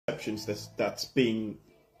misconceptions that's being,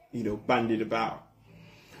 bandied about.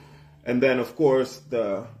 And then, of course,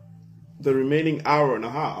 the remaining hour and a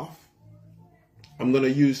half, I'm going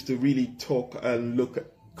to use to really talk and look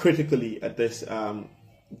critically at this,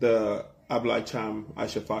 the Abdoulaye Thiam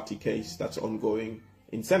Aisha case that's ongoing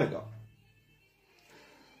in Senegal.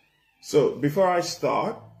 So before I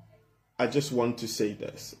start, I just want to say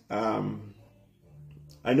this.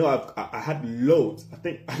 I know I had loads.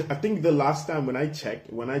 I think the last time when I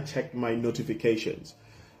checked my notifications,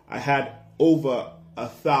 I had over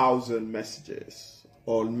 1,000 messages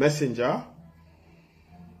on Messenger.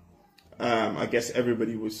 I guess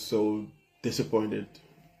everybody was so disappointed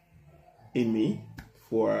in me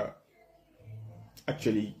for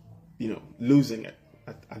actually, losing it.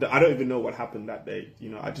 I don't even know what happened that day.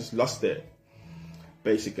 I just lost it,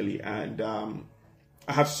 basically. And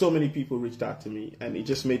I have so many people reached out to me, and it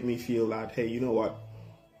just made me feel that, hey, you know what?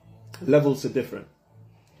 Levels are different.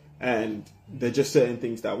 And there are just certain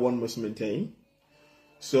things that one must maintain.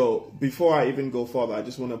 So before I even go further, I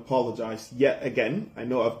just want to apologize yet again. I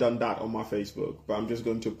know I've done that on my Facebook, but I'm just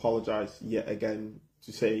going to apologize yet again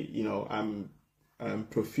to say, I'm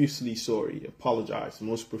profusely sorry, apologize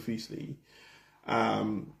most profusely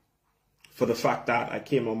for the fact that I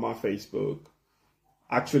came on my Facebook,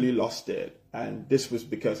 actually lost it. And this was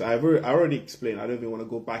because I already explained. I don't even want to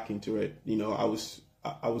go back into it. I was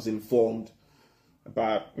informed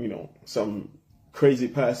about, some crazy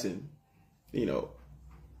person,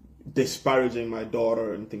 disparaging my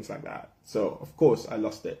daughter and things like that. So of course I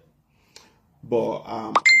lost it. But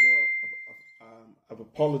I know I've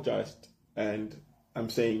apologized, and I'm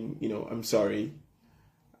saying, I'm sorry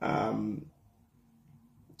to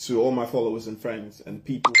all my followers and friends and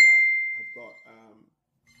people that have got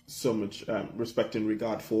so much respect and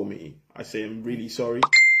regard for me. I say I'm really sorry,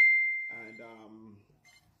 and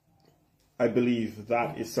I believe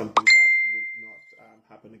that is something that would not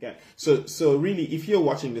happen again. So really, if you're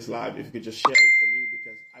watching this live, if you could just share it for me,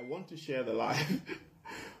 because I want to share the live,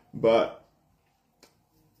 but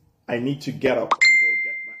I need to get up and go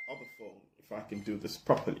get my other phone if I can do this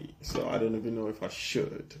properly. So I don't even know if I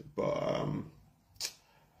should, but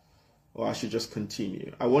or I should just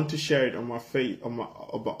continue. I want to share it on my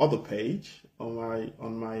other page, on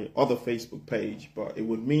my other Facebook page, but it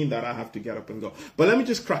would mean that I have to get up and go. But let me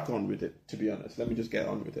just crack on with it, to be honest. Let me just get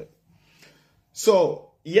on with it.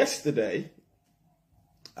 So yesterday,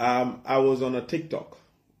 I was on a TikTok,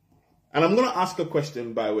 and I'm gonna ask a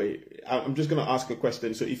question. By the way, I'm just gonna ask a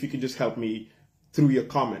question. So if you could just help me through your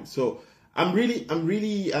comments. So I'm really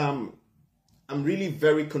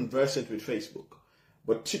very conversant with Facebook.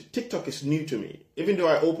 But TikTok is new to me. Even though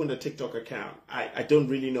I opened a TikTok account, I don't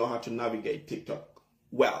really know how to navigate TikTok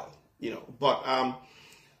well, But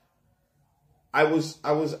I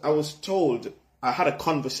was told, I had a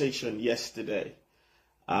conversation yesterday,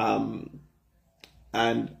 and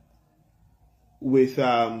with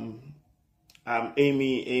Amy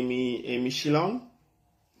Shillong,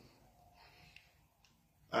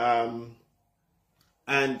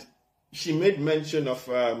 and she made mention of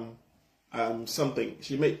something.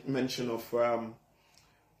 She made mention of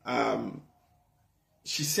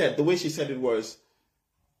she said, the way she said it was,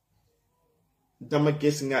 "Dama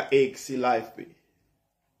gesinga egg si life be."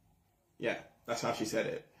 Yeah, that's how she said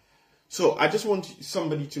it. So I just want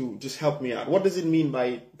somebody to just help me out. What does it mean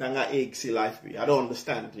by "danga egg si life be"? I don't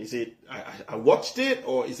understand. Is it I watched it,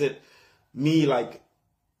 or is it me like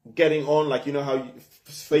getting on, like, how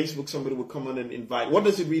Facebook, somebody would come on and invite? What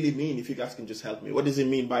does it really mean? If you guys can just help me, what does it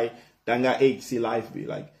mean by "danga egg si life be"?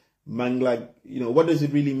 Like, man, like, what does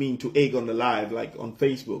it really mean to egg on the live, like on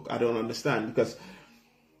Facebook? I don't understand, because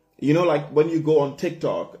like when you go on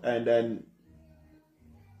TikTok and then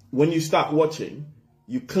when you start watching,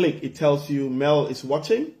 you click, it tells you Mel is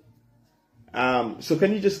watching. So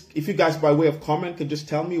can you just, if you guys by way of comment can just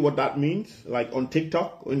tell me what that means, like on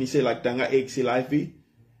TikTok when you say like "danga egg si life be"?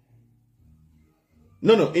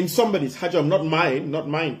 No, in somebody's hajam, not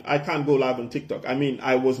mine. I can't go live on TikTok. I mean,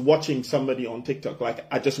 I was watching somebody on TikTok. Like,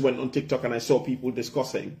 I just went on TikTok and I saw people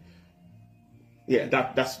discussing. Yeah,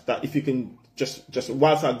 that's that. If you can just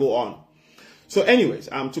whilst I go on. So anyways,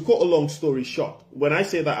 to cut a long story short, when I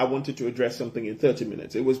say that I wanted to address something in 30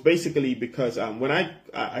 minutes, it was basically because when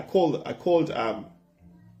I called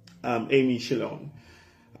Amy Shillong,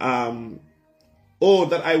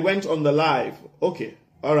 that I went on the live. Okay,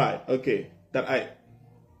 all right, okay,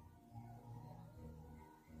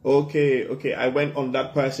 Okay, I went on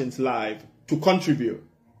that person's live to contribute.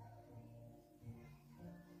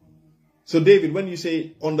 So David, when you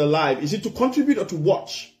say on the live, is it to contribute or to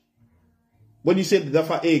watch? When you say the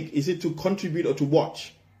Dafa egg, is it to contribute or to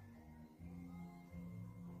watch?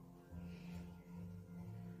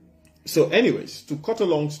 So anyways, to cut a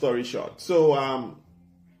long story short, so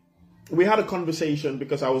we had a conversation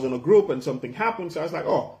because I was in a group and something happened. So I was like,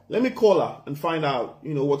 oh, let me call her and find out,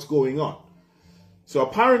 what's going on. So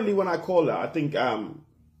apparently when I called her, I think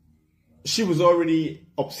she was already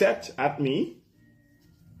upset at me.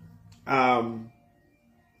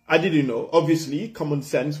 I didn't know. Obviously, common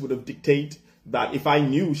sense would have dictated that if I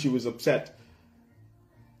knew she was upset,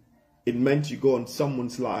 it meant you go on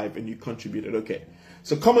someone's live and you contributed. Okay.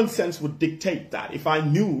 So common sense would dictate that if I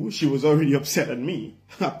knew she was already upset at me,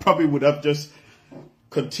 I probably would have just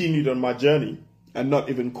continued on my journey and not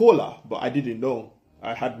even call her. But I didn't know.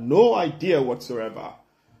 I had no idea whatsoever.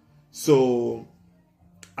 So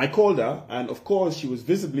I called her, and of course she was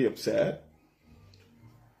visibly upset.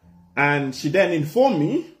 And she then informed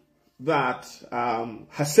me that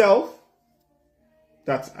herself,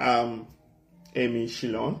 that's Amy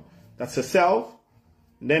Shilon, that's herself,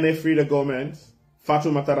 Nene Frida Gomez,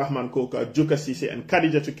 Fatoumata Rahman Koka, Juka Sise, and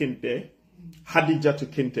Khadija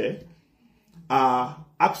Kinte are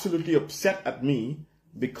absolutely upset at me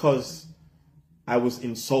because I was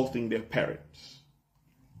insulting their parents.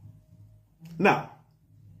 Now,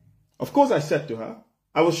 of course I said to her,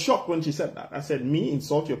 I was shocked when she said that. I said, me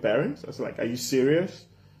insult your parents? I was like, are you serious?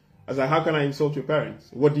 I was like, how can I insult your parents?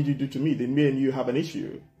 What did you do to me? Did me and you have an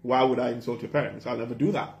issue? Why would I insult your parents? I'll never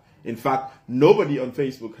do that. In fact, nobody on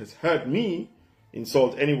Facebook has heard me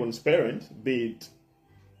insult anyone's parents, be it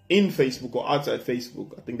in Facebook or outside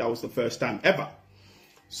Facebook. I think that was the first time ever.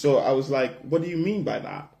 So I was like, what do you mean by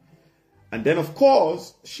that? And then, of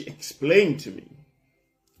course, she explained to me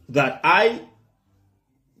that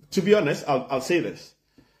to be honest, I'll say this.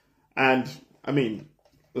 And I mean,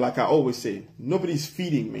 like I always say, nobody's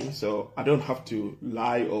feeding me, so I don't have to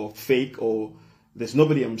lie or fake, or there's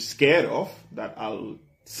nobody I'm scared of that I'll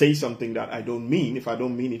say something that I don't mean. If I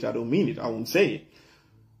don't mean it, I don't mean it. I won't say it.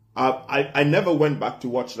 I never went back to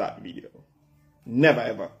watch that video. Never,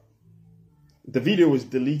 ever. The video was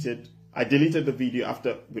deleted. I deleted the video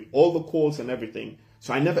after, with all the calls and everything.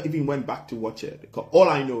 So I never even went back to watch it. Because all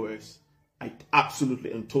I know is I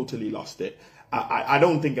absolutely and totally lost it. I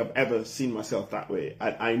don't think I've ever seen myself that way.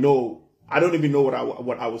 I don't even know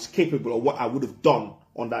what I was capable of, what I would have done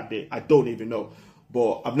on that day. I don't even know.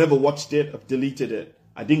 But I've never watched it. I've deleted it.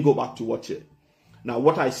 I didn't go back to watch it. Now,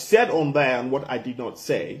 what I said on there and what I did not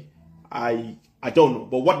say, I don't know.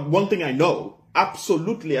 But one thing I know,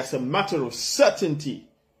 absolutely as a matter of certainty,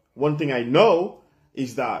 one thing I know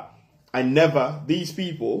is that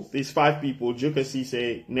these five people, Joka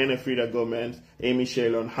Sise, Nene Frida Gomez, Amy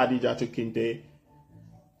Shalon, Hadija Kinte,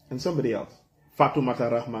 and somebody else,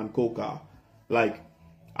 Fatoumata Rahman Koka,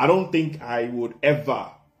 I don't think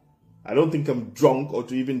I'm drunk or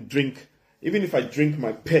to even drink, even if I drink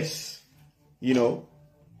my piss, even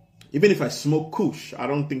if I smoke kush, I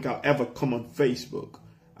don't think I'll ever come on Facebook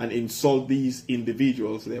and insult these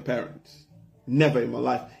individuals, their parents. Never in my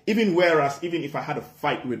life. Even if I had a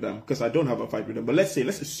fight with them, because I don't have a fight with them, but let's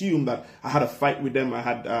assume that I had a fight with them. I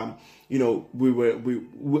had, we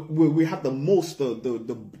had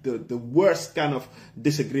the worst kind of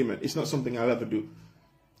disagreement. It's not something I'll ever do.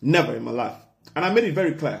 Never in my life. And I made it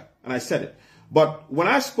very clear, and I said it. But when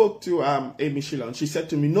I spoke to Amy Shilon, she said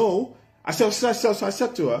to me, no. I said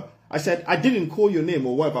to her, I said, I didn't call your name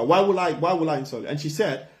or whatever. Why will I insult you? And she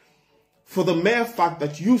said, for the mere fact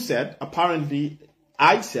that you said, apparently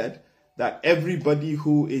I said, that everybody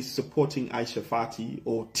who is supporting Aisha Fati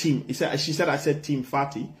or Team, she said I said Team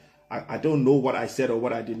Fati. I don't know what I said or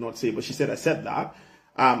what I did not say, but she said I said that.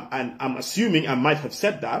 And I'm assuming I might have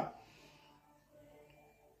said that.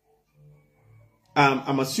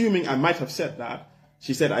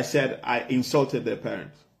 She said I insulted their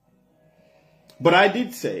parents. But I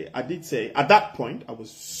did say, at that point, I was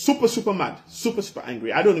super, super mad, super, super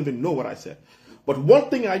angry. I don't even know what I said. But one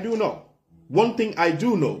thing I do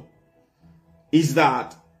know is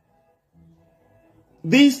that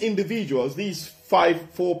these individuals, these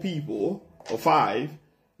four people, or five,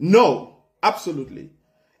 know, absolutely.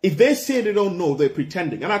 If they say they don't know, they're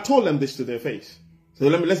pretending. And I told them this to their face. So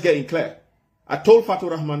let's get it clear. I told Fatou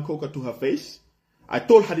Rahman Koka to her face. I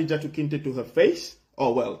told Hadija Kinte to her face.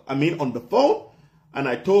 On the phone. And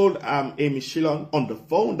I told Amy Shilon on the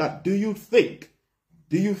phone that do you think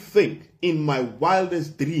in my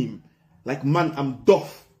wildest dream, man, I'm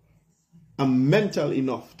deaf, I'm mental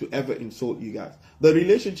enough to ever insult you guys. The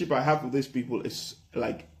relationship I have with these people is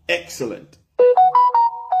excellent.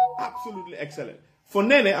 Absolutely excellent. For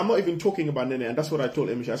Nene, I'm not even talking about Nene, and that's what I told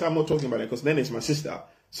Amy Shilon. I said, I'm not talking about it because Nene is my sister.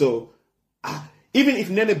 So even if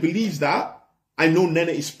Nene believes that, I know Nene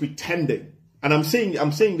is pretending. And I'm saying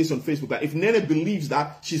this on Facebook, that if Nene believes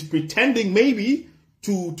that, she's pretending maybe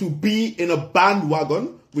to be in a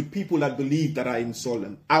bandwagon with people that believe that I insult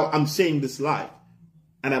them. I'm saying this live,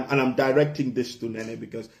 and I'm directing this to Nene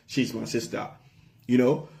because she's my sister, you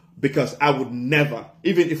know, because I would never,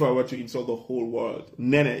 even if I were to insult the whole world,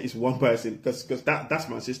 Nene is one person, because that's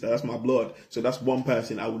my sister, that's my blood, so that's one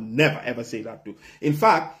person I would never ever say that to. In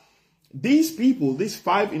fact, these people, these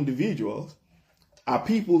 5 individuals, are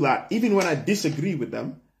people that even when I disagree with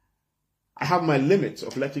them, I have my limits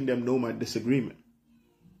of letting them know my disagreement.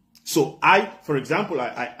 So for example,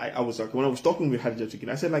 I was like, when I was talking with Hadija Chikin,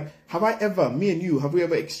 I said, like, have we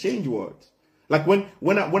ever exchanged words? Like when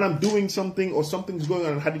I'm doing something or something's going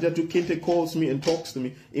on and Hadija Kinte calls me and talks to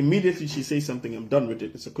me, immediately she says something, I'm done with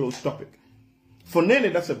it. It's a closed topic. For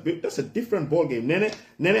Nene, that's a different ballgame.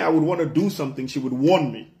 Nene, I would want to do something, she would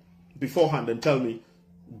warn me beforehand and tell me,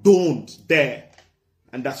 don't dare.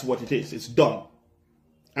 And that's what it is. It's done.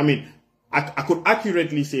 I mean, I could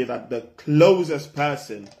accurately say that the closest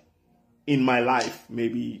person in my life,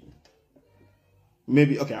 maybe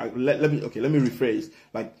okay, let me rephrase.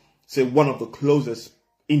 Like, say one of the closest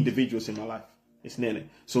individuals in my life is Nene.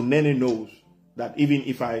 So Nene knows that even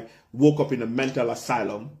if I woke up in a mental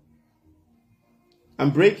asylum,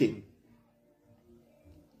 I'm breaking.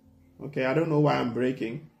 Okay, I don't know why I'm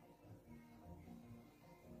breaking.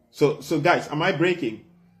 So guys, am I breaking?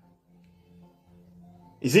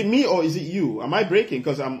 Is it me or is it you? Am I breaking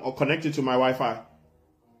because I'm connected to my Wi-Fi?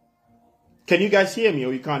 Can you guys hear me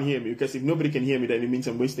or you can't hear me? Because if nobody can hear me, then it means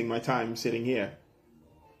I'm wasting my time sitting here.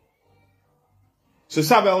 So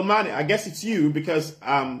Sabel Mane, I guess it's you because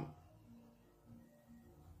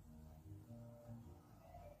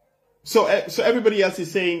so everybody else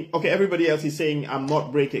is saying, okay, everybody else is saying I'm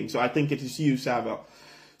not breaking. So I think it is you, Sabel.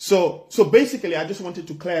 So basically I just wanted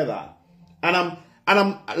to clear that. And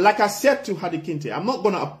I'm like I said to Hadi Kinte, I'm not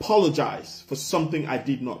going to apologize for something I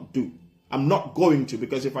did not do. I'm not going to,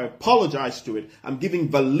 because if I apologize to it, I'm giving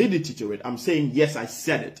validity to it. I'm saying, yes, I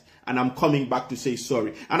said it. And I'm coming back to say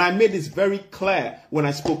sorry. And I made this very clear when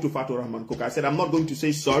I spoke to Fatou Rahman Cook. I said, I'm not going to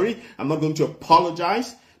say sorry. I'm not going to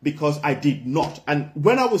apologize because I did not. And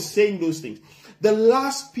when I was saying those things, the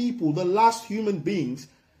last people, the last human beings,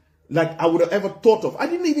 like I would have ever thought of, I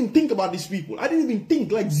didn't even think about these people. I didn't even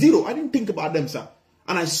think, like zero. I didn't think about them, sir.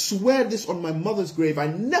 And I swear this on my mother's grave, I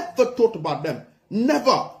never thought about them.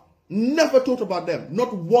 Never thought about them.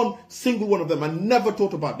 Not one single one of them. I never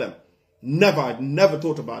thought about them. Never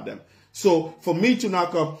thought about them. So for me to now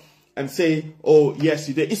come and say, oh, yes,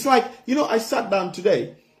 you did. It's like, you know, I sat down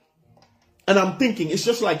today and I'm thinking, it's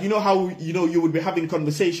just like, you know how, you know, you would be having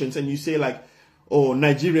conversations and you say like, oh,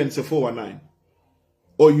 Nigerians are 419.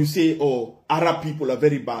 Or you say, oh, Arab people are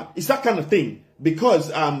very bad. It's that kind of thing. Because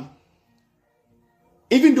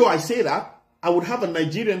even though I say that, I would have a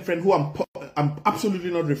Nigerian friend who I'm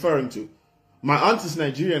absolutely not referring to. My aunt is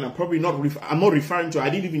Nigerian. I'm not referring to her.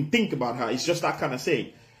 I didn't even think about her. It's just that kind of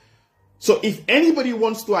saying. So if anybody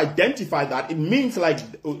wants to identify that, it means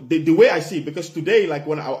like the way I see it. Because today, like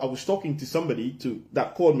when I was talking to somebody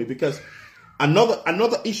that called me, because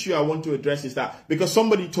another issue I want to address is that because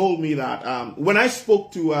somebody told me that when I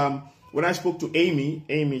spoke to Amy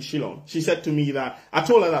Shillong, she said to me that, I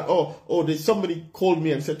told her that, somebody called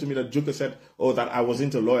me and said to me that Juka said, that I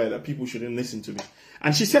wasn't a lawyer, that people shouldn't listen to me.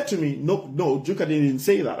 And she said to me, no, Juka didn't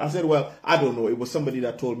say that. I said, well, I don't know. It was somebody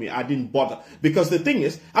that told me. I didn't bother. Because the thing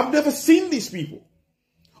is, I've never seen these people.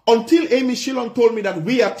 Until Amy Shillong told me that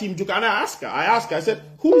we are Team Juka. And I asked her, I said,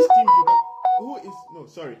 who is Team Juka?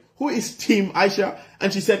 Who is Team Aisha?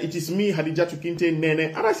 And she said, it is me, Hadija Kinte,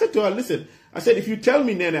 Nene. And I said to her, listen, I said, if you tell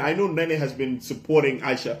me Nene, I know Nene has been supporting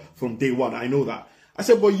Aisha from day one. I know that. I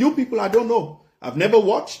said, but you people, I don't know. I've never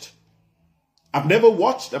watched. I've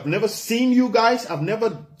never seen you guys. I've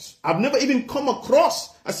never even come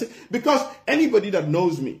across. I said, because anybody that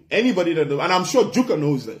knows me, and I'm sure Juka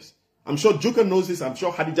knows this. I'm sure Juka knows this. I'm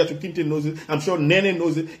sure Hadija Kinte knows it. I'm sure Nene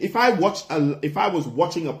knows it. If I was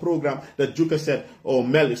watching a program that Juka said, oh,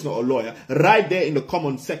 Mel is not a lawyer, right there in the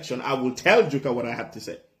comment section, I will tell Juka what I had to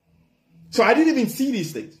say. So I didn't even see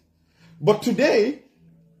these things. But today,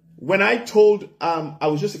 when I told, I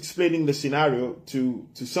was just explaining the scenario to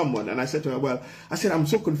someone, and I said to her, I'm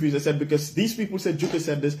so confused. I said, because these people said Juka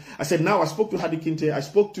said this. I said, now I spoke to Hadi Kinte, I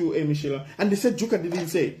spoke to Amy Sheila, and they said Juka didn't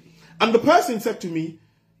say it. And the person said to me,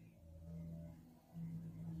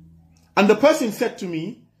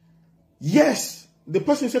 yes. The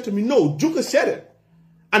person said to me, no, Juka said it.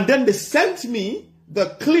 And then they sent me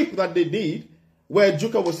the clip that they did where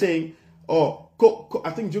Juka was saying,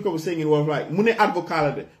 I think Juka was saying it was like, Mune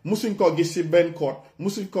advocate, musun ko gis ben court,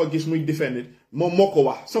 musun ko gis muy defended,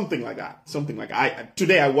 momokowa, something like that.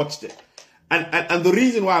 Today I watched it. And the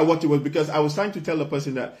reason why I watched it was because I was trying to tell the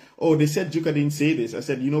person that, oh, they said Juka didn't say this. I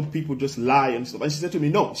said, you know, people just lie and stuff. And she said to me,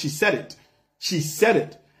 no, she said it. She said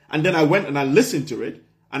it. And then I went and I listened to it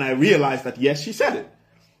and I realized that, yes, she said it.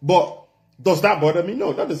 But does that bother me?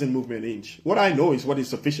 No, that doesn't move me an inch. What I know is what is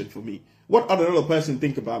sufficient for me. What other person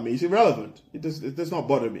think about me is irrelevant. It does not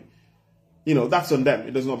bother me. You know, that's on them.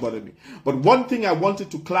 It does not bother me. But one thing I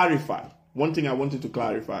wanted to clarify,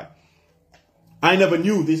 I never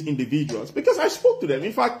knew these individuals because I spoke to them.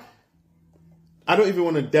 In fact, I don't even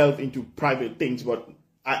want to delve into private things, but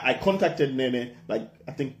I contacted Nene, like,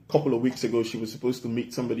 I think a couple of weeks ago. She was supposed to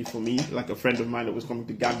meet somebody for me, like a friend of mine that was coming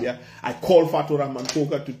to Gambia. I called Fatou Rahman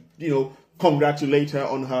Koka to, you know, congratulate her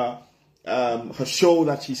on her show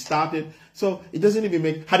that she started. So it doesn't even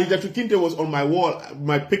make... Hadija Tukinte was on my wall,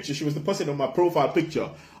 my picture. She was the person on my profile picture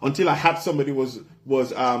until I had somebody was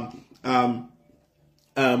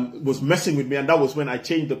messing with me, and that was when I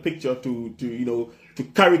changed the picture to you know, to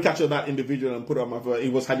caricature that individual and put it on my...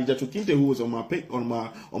 It was Hadija Tukinte who was on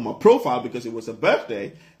my profile because it was her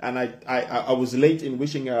birthday, and I was late in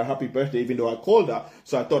wishing her a happy birthday even though I called her.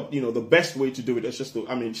 So I thought, you know, the best way to do it is just to,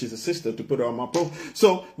 I mean, she's a sister, to put her on my profile.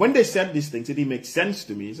 So when they said these things, it didn't make sense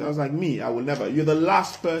to me. So I was like, I will never. You're the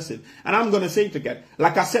last person, and I'm going to say it again.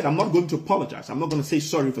 Like I said, I'm not going to apologize. I'm not going to say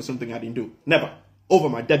sorry for something I didn't do. Never. Over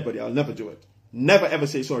my dead body, I'll never do it. Never ever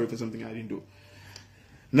say sorry for something I didn't do.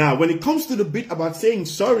 Now, when it comes to the bit about saying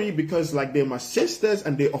sorry because, like, they're my sisters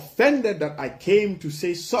and they offended that I came to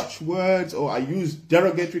say such words, or I used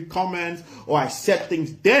derogatory comments, or I said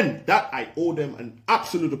things, then that I owe them an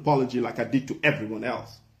absolute apology, like I did to everyone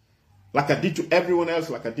else. Like I did to everyone else,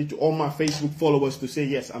 like I did to all my Facebook followers, to say,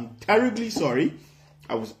 yes, I'm terribly sorry.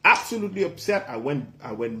 I was absolutely upset. I went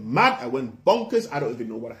mad. I went bonkers. I don't even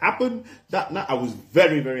know what happened that night. I was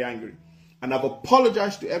very, very angry. And I've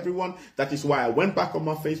apologized to everyone. That is why I went back on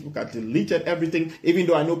my Facebook. I deleted everything. Even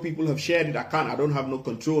though I know people have shared it, I don't have no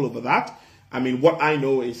control over that. I mean, what I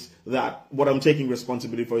know is that what I'm taking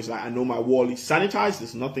responsibility for is that I know my wall is sanitized.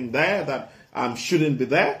 There's nothing there that shouldn't be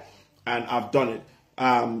there. And I've done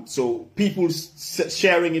it. So people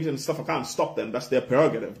sharing it and stuff, I can't stop them. That's their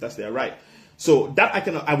prerogative. That's their right. So that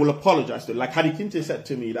I will apologize to. Like Hadi Kinte said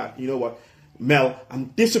to me that, you know what, Mel, I'm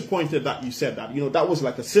disappointed that you said that. You know, that was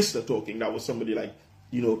like a sister talking. That was somebody, like,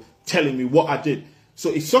 you know, telling me what I did.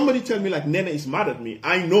 So if somebody tell me like Nene is mad at me,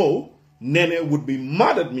 I know Nene would be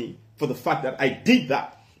mad at me for the fact that I did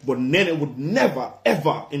that. But Nene would never,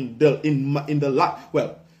 ever in the life.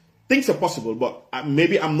 Well, things are possible, but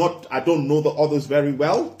maybe I don't know the others very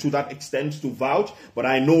well to that extent to vouch. But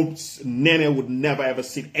I know Nene would never ever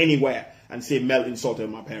sit anywhere and say Mel insulted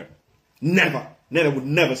my parent. Never. Nene would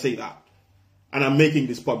never say that. And I'm making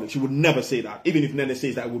this public. She would never say that. Even if Nene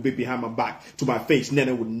says that, it would be behind my back to my face.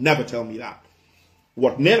 Nene would never tell me that.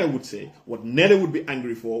 What Nene would say, what Nene would be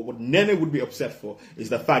angry for, what Nene would be upset for, is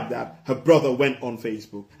the fact that her brother went on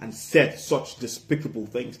Facebook and said such despicable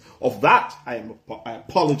things. Of that, I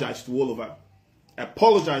apologize to all of her. I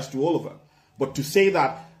apologize to all of her. But to say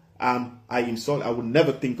that I would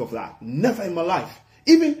never think of that. Never in my life.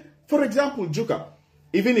 Even, for example, Juka.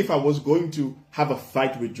 Even if I was going to have a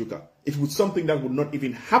fight with Juka, it was something that would not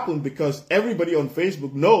even happen because everybody on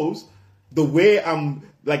Facebook knows the way I'm,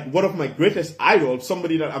 like, one of my greatest idols,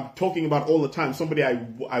 somebody that I'm talking about all the time, somebody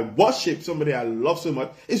I worship, somebody I love so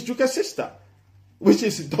much, is Juka's sister, which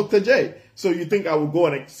is Dr. J. So you think I would go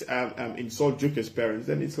and insult Juka's parents,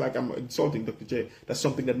 then it's like I'm insulting Dr. J. That's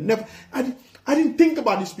something that never, I didn't think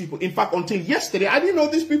about these people. In fact, until yesterday, I didn't know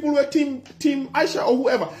these people were Thiam Aisha or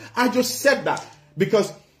whoever. I just said that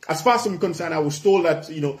because as far as I'm concerned, I was told that,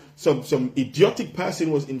 you know, some idiotic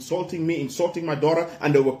person was insulting me, insulting my daughter,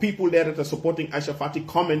 and there were people there that are supporting Aisha Fati,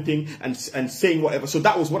 commenting and saying whatever. So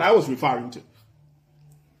that was what I was referring to.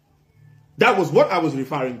 That was what I was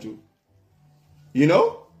referring to. You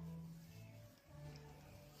know?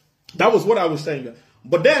 That was what I was saying.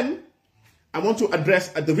 But then I want to address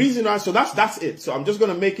the reason why. So that's it. So I'm just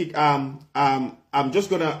gonna make it. I'm just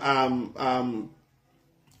gonna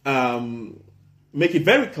make it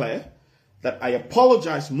very clear that I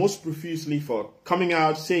apologize most profusely for coming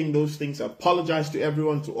out, saying those things. I apologize to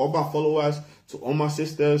everyone, to all my followers, to all my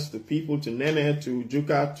sisters, to people, to Nene, to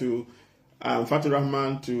Juka, to Fatou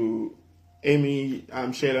Rahman, to Amy,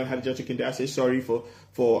 Shayla, and Hadija Tukinde. I say sorry for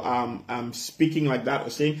speaking like that or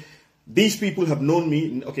saying. These people have known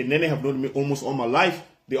me, okay, Nene have known me almost all my life.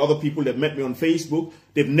 The other people that met me on Facebook,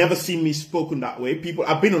 they've never seen me spoken that way. People,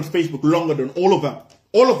 I've been on Facebook longer than all of them.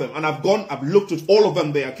 All of them. And I've looked at all of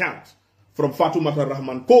them, their accounts. From Fatoumata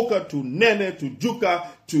Rahman Koka, to Nene, to Juka,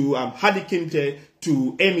 to Hadi Kinte,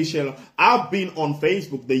 to Amy Shellon. I've been on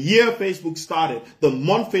Facebook. The year Facebook started, the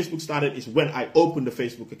month Facebook started is when I opened the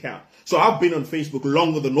Facebook account. So I've been on Facebook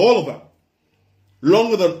longer than all of them.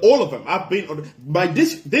 Longer than all of them. I've been on by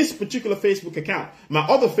this particular Facebook account. My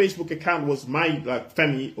other Facebook account was my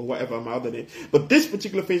Femi or whatever my other name. But this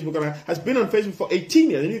particular Facebook account has been on Facebook for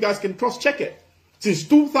 18 years, and you guys can cross check it. Since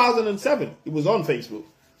 2007, it was on Facebook.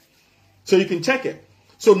 So you can check it.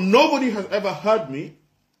 So nobody has ever heard me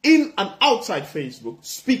in and outside Facebook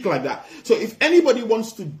speak like that. So if anybody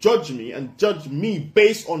wants to judge me and judge me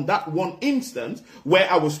based on that one instance where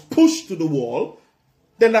I was pushed to the wall,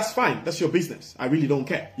 then that's fine. That's your business. I really don't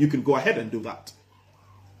care. You can go ahead and do that.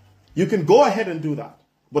 You can go ahead and do that.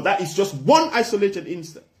 But that is just one isolated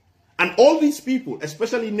instance. And all these people,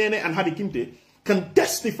 especially Nene and Hadikinte, can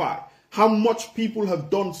testify how much people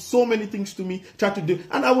have done so many things to me, try to do,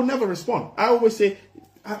 and I will never respond. I always say,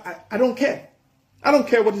 I don't care. I don't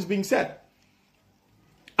care what is being said.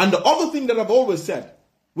 And the other thing that I've always said,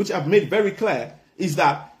 which I've made very clear, is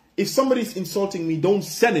that if somebody is insulting me, don't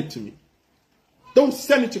send it to me. Don't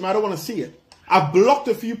send it to me. I don't want to see it. I've blocked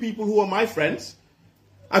a few people who are my friends.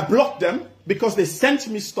 I blocked them because they sent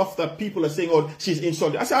me stuff that people are saying, oh, she's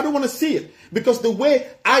insulted. I said, I don't want to see it. Because the way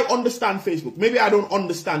I understand Facebook, maybe I don't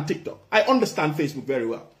understand TikTok. I understand Facebook very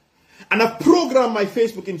well. And I've programmed my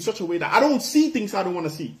Facebook in such a way that I don't see things I don't want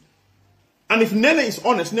to see. And if Nene is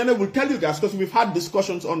honest, Nene will tell you guys, because we've had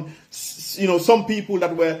discussions on, some people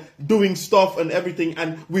that were doing stuff and everything,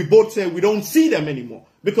 and we both say we don't see them anymore.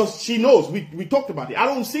 Because she knows, we talked about it. I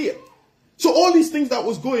don't see it. So all these things that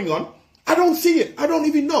was going on, I don't see it. I don't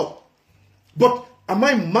even know. But am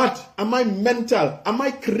I mad? Am I mental? Am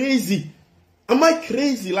I crazy? Am I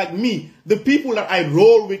crazy like me? The people that I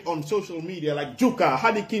roll with on social media, like Juka,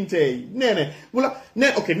 Hadikinte, Nene. Well,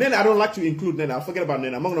 Nene, I don't like to include Nene. I'll forget about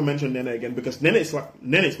Nene. I'm not going to mention Nene again because Nene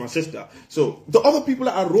is my sister. So the other people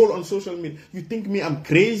that I roll on social media, you think me I'm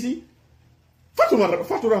crazy?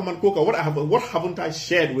 Fatou Rahman Koka, what haven't I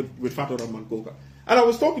shared with Fatou Rahman Koka? And I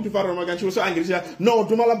was talking to Fatou Rahman and she was so angry. She said, no,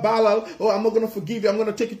 Dumala Balal, I'm not going to forgive you. I'm going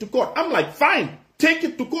to take it to court. I'm like, fine, take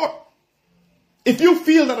it to court. If you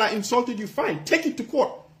feel that I insulted you, fine, take it to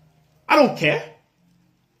court. I don't care.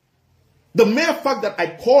 The mere fact that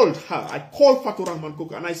I called her, I called Fatou Rahman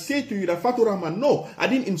Koka, and I say to you that Fatou Rahman, no, I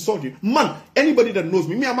didn't insult you. Man, anybody that knows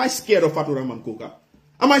me, am I scared of Fatou Rahman Koka?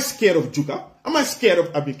 Am I scared of Juka? Am I scared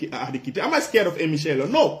of Adikite? Am I scared of Amy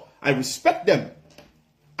Shellon? No, I respect them.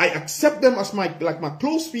 I accept them as my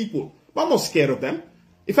close people, but I'm not scared of them.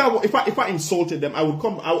 If I insulted them, I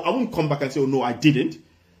wouldn't come back and say, oh no, I didn't.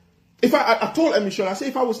 If I told Amy Shellon, I say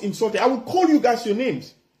if I was insulted, I would call you guys your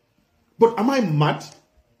names. But am I mad?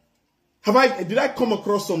 Did I come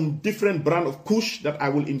across some different brand of kush that I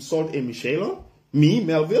will insult Amy Shellon? Me,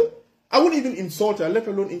 Melville? I wouldn't even insult her, let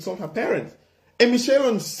alone insult her parents. Amy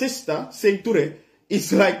Shellon's sister, Seiture,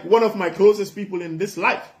 is like one of my closest people in this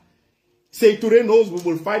life. Seiture knows we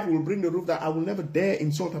will fight, we will bring the roof, that I will never dare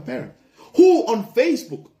insult her parents. Who on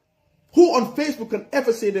Facebook can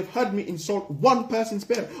ever say they've heard me insult one person's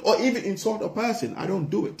parent or even insult a person? I don't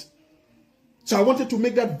do it. So I wanted to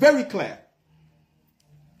make that very clear.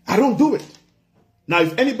 I don't do it. Now,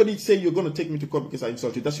 if anybody say you're going to take me to court because I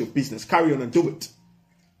insult you, that's your business. Carry on and do it.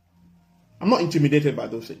 I'm not intimidated by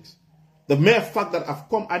those things. The mere fact that I've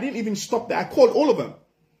come, I didn't even stop there. I called all of them.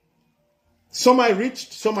 Some I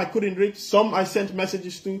reached, some I couldn't reach, some I sent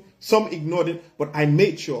messages to, some ignored it, but I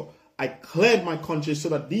made sure I cleared my conscience so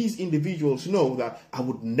that these individuals know that I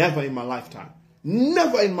would never in my lifetime,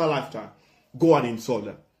 go and insult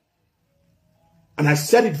them. And I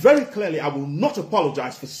said it very clearly, I will not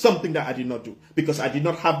apologize for something that I did not do. Because I did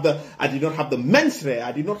not have the mensre,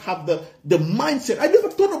 I did not have the mindset. I never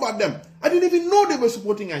thought about them. I didn't even know they were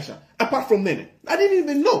supporting Aisha, apart from Nene. I didn't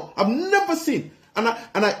even know. I've never seen. And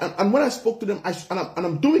when I spoke to them,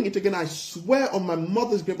 I'm doing it again, I swear on my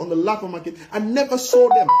mother's grave, on the life of my kid, I never saw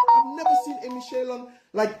them. I've never seen Amy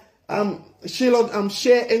Shellon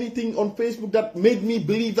share anything on Facebook that made me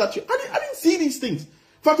believe that I didn't see these things.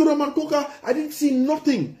 Fatou Rahman Koka, I didn't see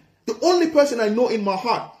nothing. The only person I know in my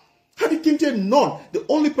heart, Hadikinte, none. The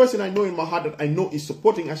only person I know in my heart that I know is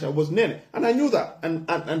supporting Aisha was Nene. And I knew that. And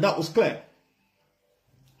that was clear.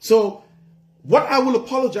 So, what I will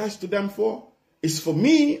apologize to them for is for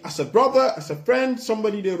me, as a brother, as a friend,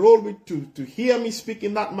 somebody they roll with, to hear me speak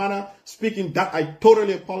in that manner, speaking that, I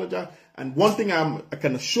totally apologize. And one thing I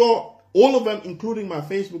can assure all of them, including my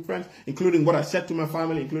Facebook friends, including what I said to my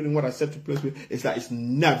family, including what I said to people, is that it's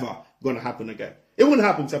never going to happen again. It won't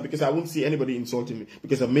happen, sir, because I won't see anybody insulting me.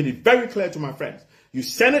 Because I've made it very clear to my friends. You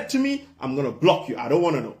send it to me, I'm going to block you. I don't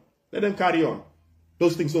want to know. Let them carry on.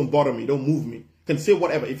 Those things don't bother me, don't move me. You can say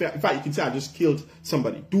whatever. In fact, you can say I just killed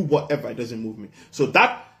somebody. Do whatever. It doesn't move me. So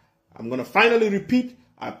that, I'm going to finally repeat,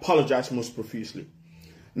 I apologize most profusely.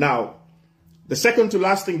 Now, the second to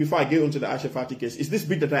last thing before I get into the Aisha Fati case is this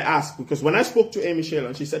bit that I asked. Because when I spoke to Amy Shale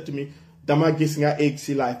and she said to me, Dama gisinga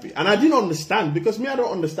egg life. And I didn't understand because me, I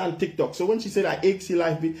don't understand TikTok. So when she said I egg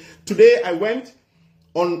life, today I went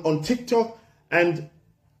on TikTok and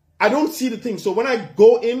I don't see the thing. So when I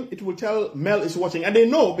go in, it will tell Mel is watching. And they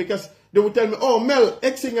know because they will tell me, oh, Mel,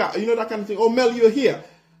 X-singer, you know, that kind of thing. Oh, Mel, you're here.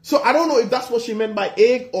 So I don't know if that's what she meant by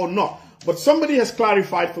egg or not. But somebody has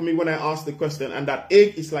clarified for me when I asked the question, and that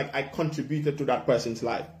egg is like I contributed to that person's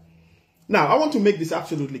life. Now, I want to make this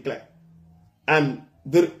absolutely clear. And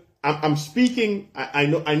I'm speaking, I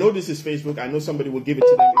know this is Facebook. I know somebody will give it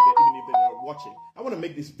to them even if they're not watching. I want to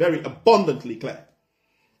make this very abundantly clear.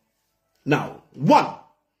 Now, one,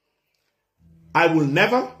 I will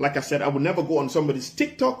never, like I said, I will never go on somebody's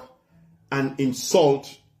TikTok and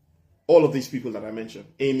insult all of these people that I mentioned.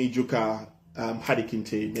 Amy, Juka, Hadi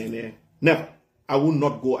Kinte, Nene. Never. I will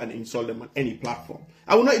not go and insult them on any platform.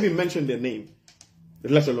 I will not even mention their name,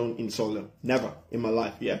 let alone insult them. Never in my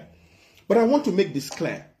life, yeah? But I want to make this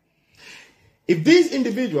clear. If these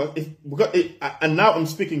individuals, and now I'm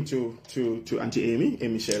speaking to Auntie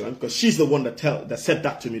Amy Shailan, because she's the one that said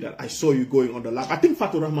that to me, that I saw you going on the live. I think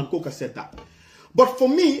Fatou Rahman Koka said that. But for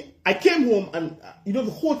me, I came home and, you know,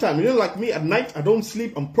 the whole time, you know, like me at night, I don't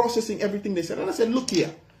sleep, I'm processing everything they said. And I said, look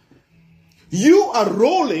here, you are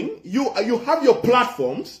rolling, you have your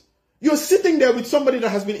platforms, you're sitting there with somebody that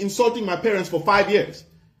has been insulting my parents for 5 years.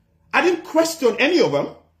 I didn't question any of them.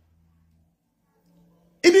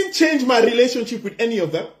 It didn't change my relationship with any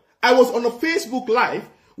of them. I was on a Facebook Live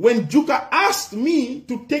when Juka asked me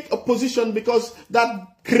to take a position because that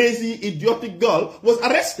crazy, idiotic girl was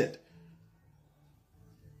arrested.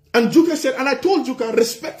 And Juka said, and I told Juka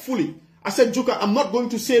respectfully, I said, Juka, I'm not going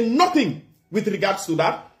to say nothing with regards to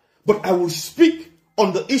that, but I will speak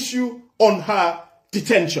on the issue on her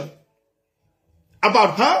detention.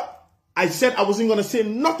 About her, I said I wasn't going to say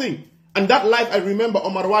nothing. And that live, I remember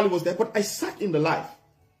Omar Wali was there, but I sat in the live.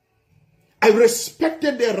 I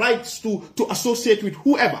respected their rights to associate with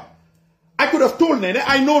whoever. I could have told Nene,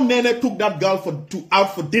 I know Nene took that girl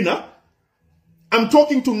out for dinner. I'm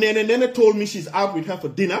talking to Nene. Nene told me she's out with her for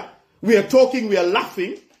dinner. We are talking, we are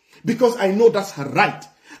laughing, because I know that's her right.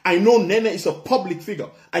 I know Nene is a public figure.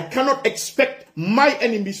 I cannot expect my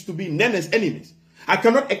enemies to be Nene's enemies. I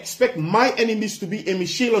cannot expect my enemies to be Amy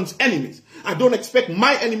Shailan's enemies. I don't expect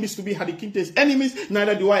my enemies to be Hadi Kinte's enemies.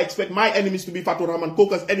 Neither do I expect my enemies to be Fatou Rahman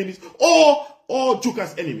Koka's enemies or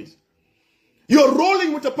Juka's enemies. You're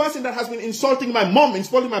rolling with a person that has been insulting my mom,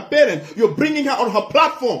 insulting my parents. You're bringing her on her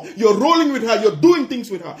platform. You're rolling with her. You're doing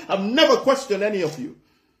things with her. I've never questioned any of you.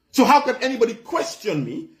 So how can anybody question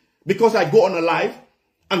me because I go on a live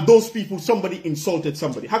and those people, somebody insulted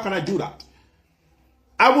somebody? How can I do that?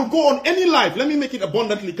 I will go on any live. Let me make it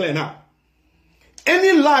abundantly clear now.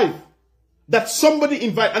 Any live that somebody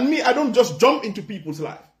invite, and me, I don't just jump into people's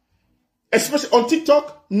live. Especially on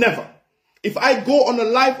TikTok, never. If I go on a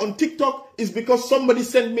live on TikTok, it's because somebody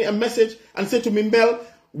sent me a message and said to me, Mel,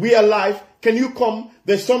 we are live. Can you come?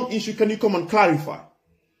 There's some issue. Can you come and clarify?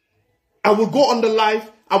 I will go on the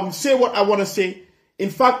live. I will say what I want to say.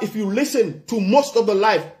 In fact, if you listen to most of the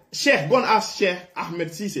live, Sheikh, go and ask Sheikh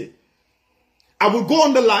Ahmed Sise. I will go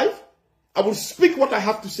on the live. I will speak what I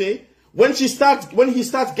have to say. When he starts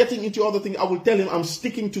getting into other things, I will tell him I'm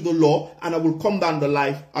sticking to the law and I will come down the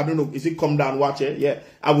live. I don't know, is it come down, watch it? Yeah,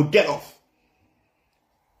 I will get off.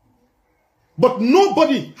 But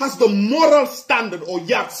nobody has the moral standard or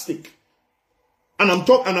yardstick. And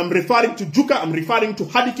I'm referring to Juka, I'm referring to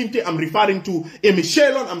Hadi Kinte, I'm referring to Amy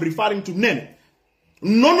Shailan, I'm referring to Nene.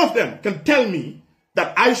 None of them can tell me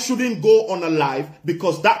that I shouldn't go on a live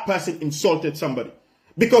because that person insulted somebody.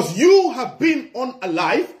 Because you have been on a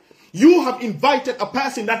live, you have invited a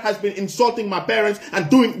person that has been insulting my parents and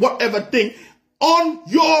doing whatever thing on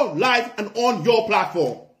your live and on your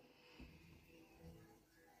platform.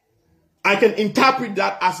 I can interpret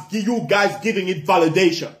that as you guys giving it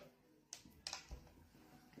validation.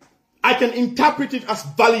 I can interpret it as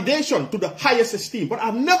validation to the highest esteem, but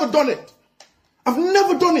I've never done it. I've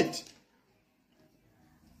never done it.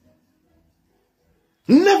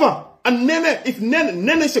 Never. And Nene, if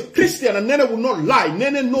Nene is a Christian and Nene will not lie,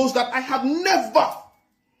 Nene knows that I have never.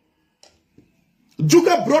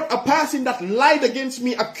 Juka brought a person that lied against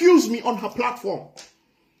me, accused me on her platform.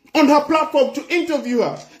 On her platform to interview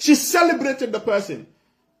her. She celebrated the person.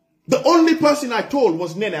 The only person I told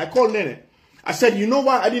was Nene. I called Nene. I said, you know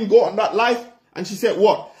why I didn't go on that live? And she said,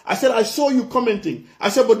 what? I said, I saw you commenting. I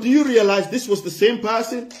said, but do you realize this was the same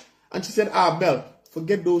person? And she said, Mel,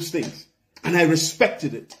 forget those things. And I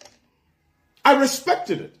respected it. I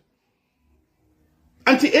respected it.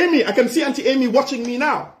 Auntie Amy, I can see Auntie Amy watching me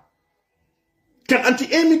now. Can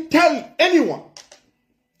Auntie Amy tell anyone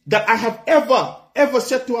that I have ever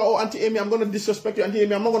said to her, oh, Auntie Amy, I'm going to disrespect you. Auntie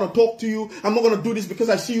Amy, I'm not going to talk to you. I'm not going to do this because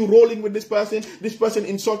I see you rolling with this person. This person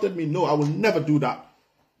insulted me. No, I will never do that.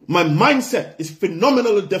 My mindset is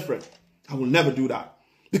phenomenally different. I will never do that.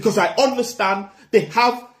 Because I understand they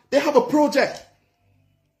have a project.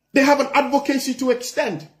 They have an advocacy to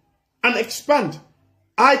extend and expand.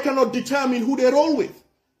 I cannot determine who they roll with.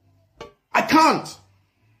 I can't.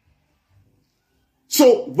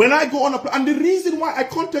 So when I go on and the reason why I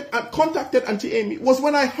contacted Auntie Amy was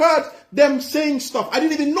when I heard them saying stuff. I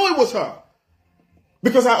didn't even know it was her.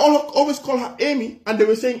 Because I always call her Amy and they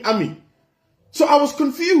were saying Ami. So I was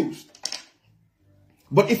confused.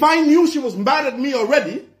 But if I knew she was mad at me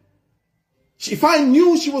already,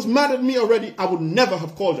 I would never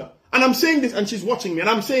have called her. And I'm saying this and she's watching me and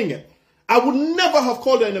I'm saying it. I would never have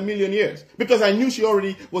called her in a million years because I knew she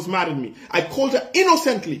already was mad at me. I called her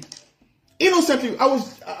innocently. Innocently, I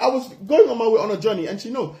was going on my way on a journey and she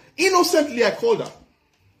knows. Innocently, I called her.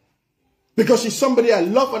 Because she's somebody I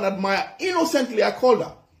love and admire. Innocently, I called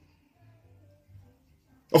her.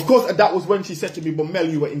 Of course, that was when she said to me, but Mel,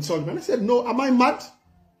 you were insulting me. And I said, no, am I mad?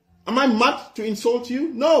 Am I mad to insult you?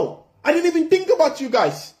 No. I didn't even think about you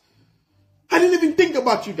guys. I didn't even think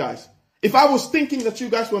about you guys. If I was thinking that you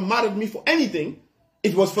guys were mad at me for anything,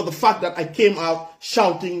 it was for the fact that I came out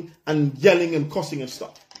shouting and yelling and cussing and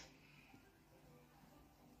stuff.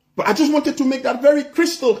 But I just wanted to make that very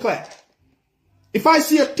crystal clear. If I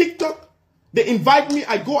see a TikTok, they invite me,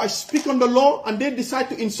 I go, I speak on the law, and they decide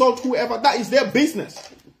to insult whoever, that is their business.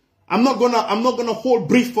 I'm not gonna hold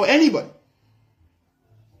brief for anybody.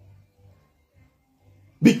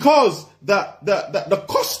 Because the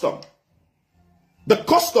custom,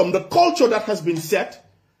 the culture that has been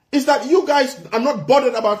set is that you guys are not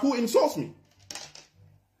bothered about who insults me.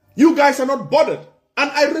 You guys are not bothered.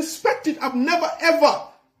 And I respect it. I've never ever...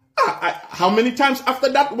 how many times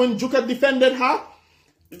after that when Juka defended her,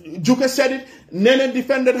 Juka said it, Nene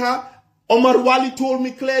defended her, Omar Wali told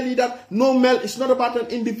me clearly that no, Mel, it's not about an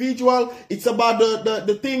individual, it's about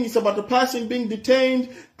the thing, it's about the person being detained.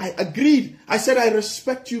 I agreed. I said I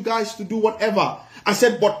respect you guys to do whatever. I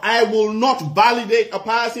said, but I will not validate a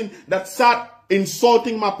person that sat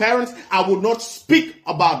insulting my parents. I will not speak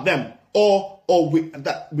about them or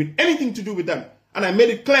with anything to do with them. And I made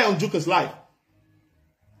it clear on Juka's life.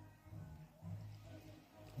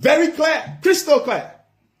 Very clear, crystal clear.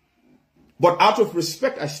 But out of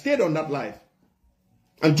respect, I stayed on that life.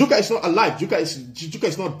 And Juka is not alive. Juka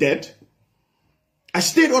is not dead. I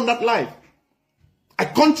stayed on that life. I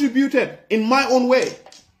contributed in my own way.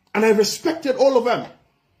 And I respected all of them.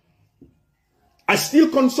 I still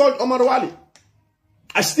consult Omar Wali.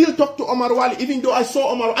 I still talk to Omar Wali, even though I saw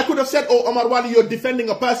Omar. I could have said, oh, Omar Wali, you're defending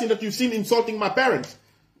a person that you've seen insulting my parents.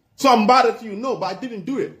 So I'm bad at you. No, but I didn't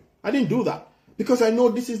do it. I didn't do that. Because I know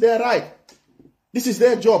this is their right. This is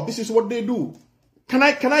their job. This is what they do. Can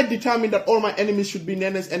I determine that all my enemies should be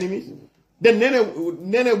Nene's enemies? Then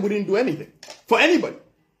Nene wouldn't do anything for anybody.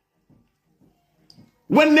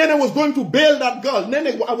 When Nene was going to bail that girl,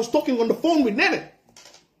 I was talking on the phone with Nene.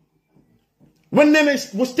 When Nene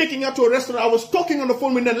was taking her to a restaurant, I was talking on the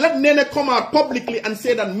phone with Nene. Let Nene come out publicly and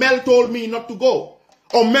say that Mel told me not to go.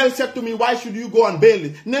 Or Mel said to me, why should you go and bail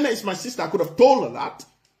it? Nene is my sister. I could have told her that.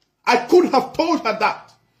 I could have told her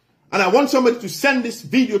that. And I want somebody to send this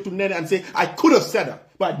video to Nene and say, I could have said it,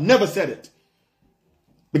 but I never said it.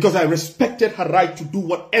 Because I respected her right to do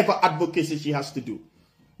whatever advocacy she has to do.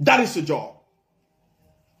 That is her job.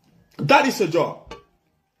 That is her job.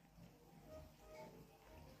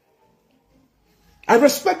 I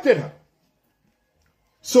respected her.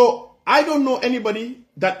 So I don't know anybody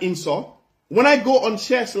that insult. When I go on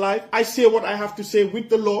Share's Live, I say what I have to say with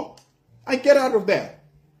the law. I get out of there.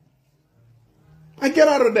 I get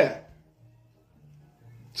out of there.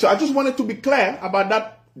 So I just wanted to be clear about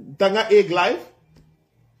that Danga Egg live.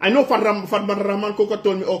 I know Fatman Rahman Koko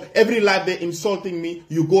told me, oh, every live they're insulting me,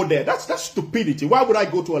 you go there. That's stupidity. Why would I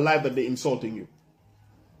go to a live that they're insulting you?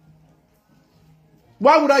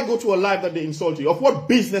 Why would I go to a live that they insult you? Of what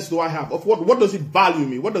business do I have? Of what does it value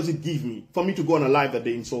me? What does it give me for me to go on a live that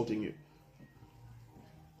they're insulting you?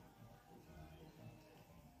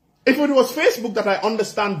 If it was Facebook that I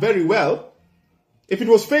understand very well,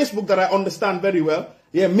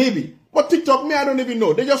 yeah, maybe. But TikTok, me, I don't even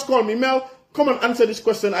know. They just call me, Mel, come and answer this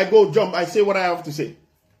question. I go jump, I say what I have to say.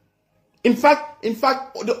 In fact,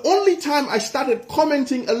 the only time I started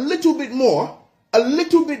commenting a little bit more a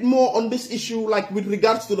little bit more on this issue, like with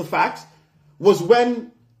regards to the facts, was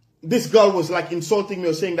when this girl was like insulting me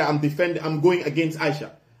or saying that I'm going against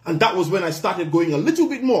Aisha. And that was when I started going a little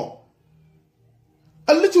bit more.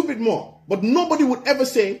 A little bit more. But nobody would ever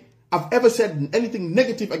say I've ever said anything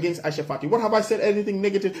negative against Aisha Fati. What have I said anything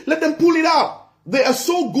negative? Let them pull it out. They are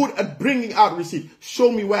so good at bringing out receipts.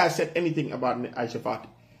 Show me where I said anything about Aisha Fati.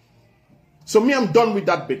 So me, I'm done with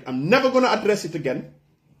that bit. I'm never going to address it again.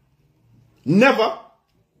 Never.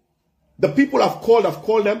 The people I've called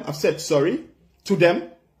them. I've said sorry to them.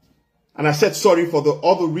 And I said sorry for the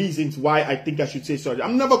other reasons why I think I should say sorry.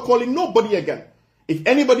 I'm never calling nobody again. If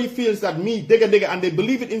anybody feels that me, digga, and they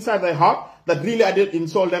believe it inside their heart, that really I did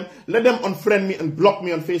insult them, let them unfriend me and block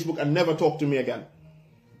me on Facebook and never talk to me again.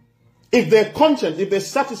 If they're conscious, if they're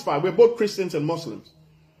satisfied, we're both Christians and Muslims.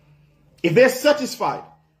 If they're satisfied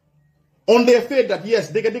on their faith that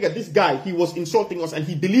yes, digga, this guy, he was insulting us and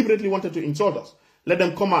he deliberately wanted to insult us, let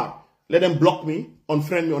them come out. Let them block me,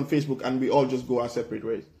 unfriend me on Facebook, and we all just go our separate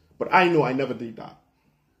ways. But I know I never did that.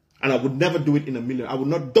 And I would never do it in a million. I would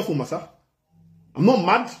not duffle myself. I'm not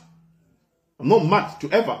mad. I'm not mad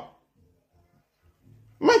to ever.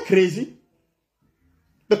 Am I crazy?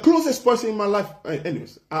 The closest person in my life.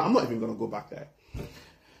 Anyways, I'm not even going to go back there.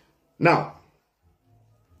 Now,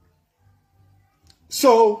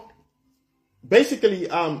 so basically,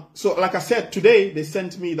 so like I said, today they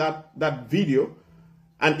sent me that video.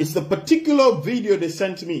 And it's the particular video they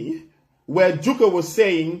sent me where Juka was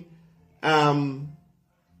saying,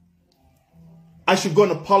 I should go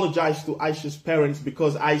and apologize to Aisha's parents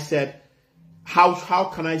because I said,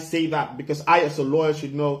 how can I say that? Because I, as a lawyer,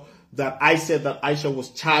 should know that I said that Aisha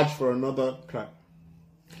was charged for another crime.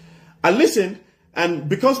 I listened, and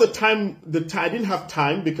because I didn't have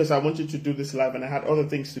time because I wanted to do this live and I had other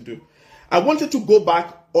things to do. I wanted to go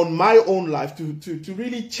back on my own life to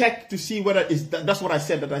really check to see whether that's what I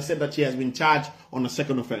said, that she has been charged on a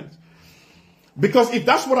second offense. Because if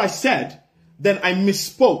that's what I said, then I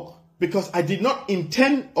misspoke. Because I did not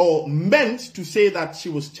intend or meant to say that she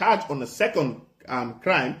was charged on a second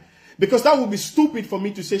crime. Because that would be stupid for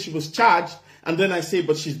me to say she was charged and then I say,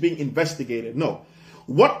 but she's being investigated. No.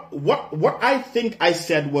 What I think I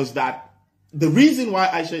said was that the reason why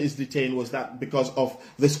Aisha is detained was that because of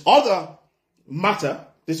this other matter,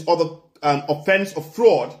 this other offense of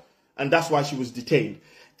fraud, and that's why she was detained.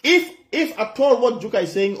 If at all what Juka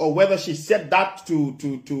is saying, or whether she said that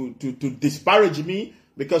to disparage me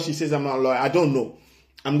because she says I'm not a lawyer, I don't know.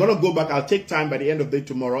 I'm gonna go back. I'll take time by the end of the day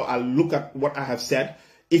tomorrow. I'll look at what I have said.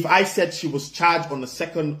 If I said she was charged on a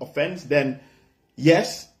second offense, then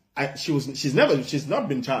yes, she's not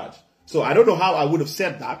been charged. So I don't know how I would have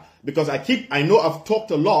said that because I know I've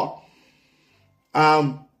talked a lot.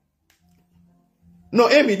 No,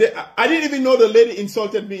 Amy, I didn't even know the lady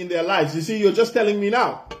insulted me in their lives. You see, you're just telling me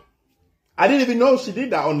now. I didn't even know she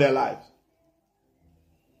did that on their lives.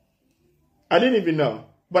 I didn't even know.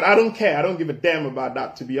 But I don't care. I don't give a damn about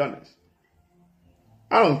that, to be honest.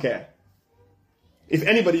 I don't care. If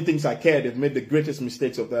anybody thinks I care, they've made the greatest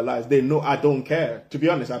mistakes of their lives. They know I don't care. To be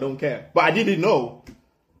honest, I don't care. But I didn't know.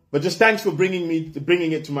 But just thanks for bringing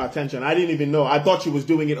it to my attention. I didn't even know. I thought she was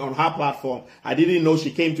doing it on her platform. I didn't know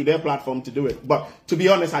she came to their platform to do it. But to be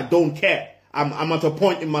honest, I don't care. I'm at a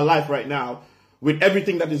point in my life right now with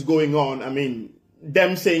everything that is going on. I mean,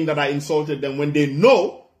 them saying that I insulted them when they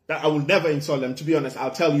know that I will never insult them. To be honest,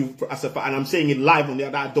 I'll tell you as a fact, and I'm saying it live on the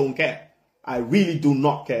other, I don't care. I really do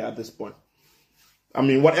not care at this point. I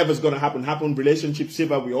mean, whatever's going to happen. Relationship,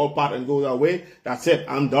 silver, we all part and go our way. That's it.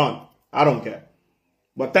 I'm done. I don't care.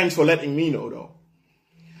 But thanks for letting me know, though.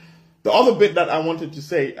 The other bit that I wanted to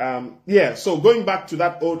say, yeah, so going back to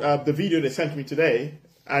that old, the video they sent me today,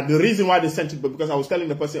 and the reason why they sent it, because I was telling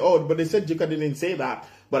the person, oh, but they said Jika didn't say that,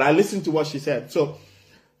 but I listened to what she said. So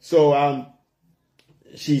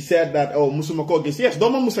she said that, oh, Musumako guess, yes,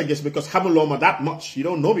 don't Musa guess because haven't Loma that much. You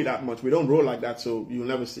don't know me that much. We don't roll like that, so you'll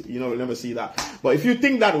never see that. But if you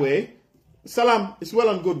think that way, Salam, it's well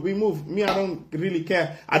and good. We move. Me, I don't really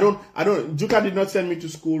care. Juka did not send me to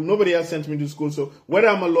school. Nobody else sent me to school. So whether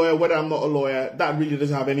I'm a lawyer, whether I'm not a lawyer, that really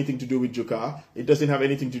doesn't have anything to do with Juka. It doesn't have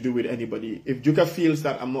anything to do with anybody. If Juka feels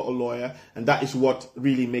that I'm not a lawyer and that is what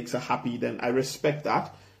really makes her happy, then I respect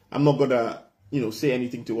that. I'm not gonna, say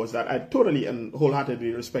anything towards that. I totally and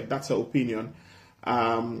wholeheartedly respect. That's her opinion.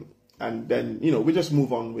 And then, we just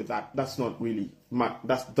move on with that. That's not really,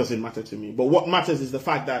 that doesn't matter to me. But what matters is the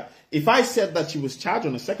fact that if I said that she was charged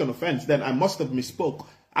on a second offense, then I must have misspoke.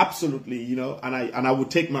 Absolutely, and I would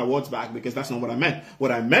take my words back because that's not what I meant.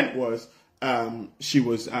 What I meant was, she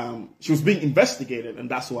was being investigated and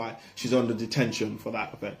that's why she's under detention for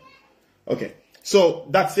that offense. Okay. So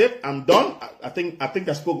that's it. I'm done. I think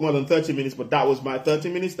I spoke more than 30 minutes, but that was my 30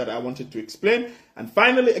 minutes that I wanted to explain. And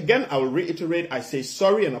finally, again, I will reiterate, I say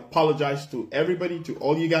sorry and apologize to everybody, to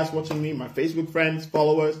all you guys watching me, my Facebook friends,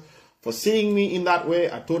 followers, for seeing me in that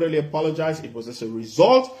way. I totally apologize. It was just a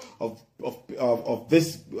result of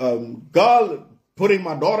this girl putting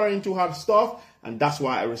my daughter into her stuff, and that's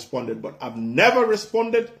why I responded. But I've never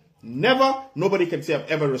responded. Never. Nobody can say I've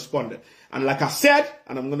ever responded. And like I said,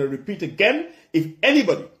 and I'm going to repeat again, if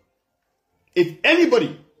anybody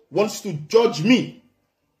wants to judge me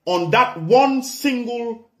on that one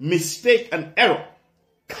single mistake and error,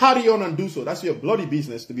 carry on and do so. That's your bloody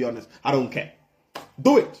business, to be honest. I don't care.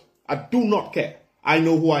 Do it. I do not care. I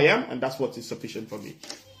know who I am, and that's what is sufficient for me.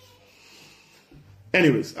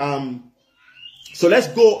 Anyways, so let's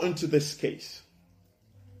go into this case.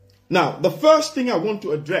 Now, the first thing I want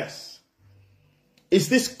to address is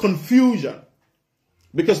this confusion,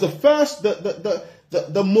 because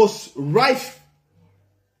the most rife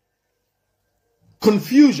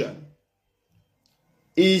confusion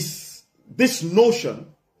is this notion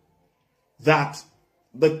that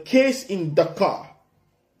the case in Dakar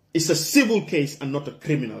is a civil case and not a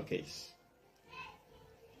criminal case.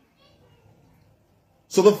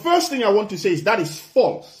 So the first thing I want to say is that is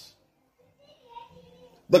false.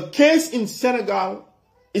 The case in Senegal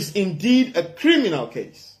is indeed a criminal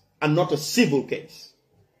case and not a civil case.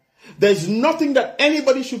 There's nothing that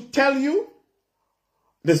anybody should tell you.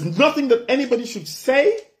 There's nothing that anybody should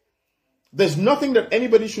say. There's nothing that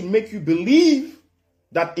anybody should make you believe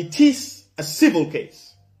that it is a civil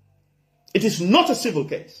case. It is not a civil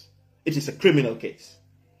case. It is a criminal case.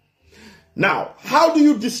 Now, how do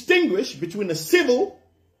you distinguish between a civil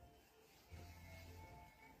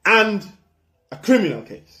and a criminal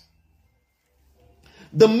case?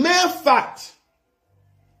 The mere fact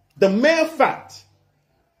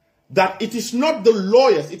that it is not the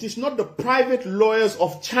lawyers, it is not the private lawyers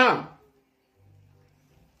of Thiam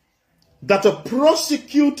that are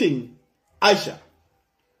prosecuting Aisha,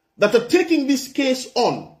 that are taking this case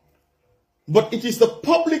on, but it is the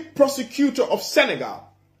public prosecutor of Senegal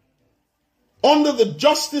under the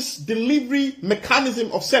justice delivery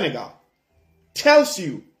mechanism of Senegal, tells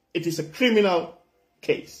you it is a criminal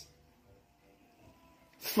case.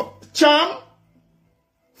 Thiam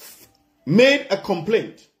made a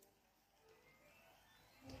complaint,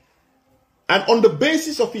 and on the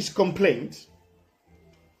basis of his complaint,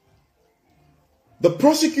 the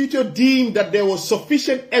prosecutor deemed that there was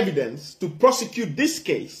sufficient evidence to prosecute this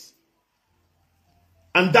case,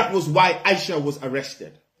 and that was why Aisha was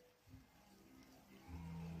arrested.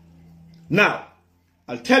 Now,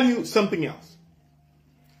 I'll tell you something else.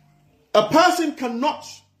 A person cannot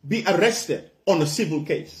be arrested on a civil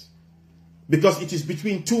case because it is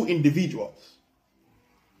between two individuals.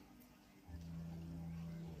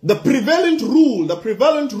 The prevalent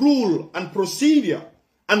rule and procedure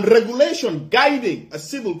and regulation guiding a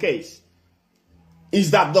civil case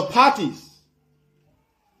is that the parties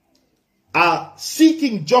are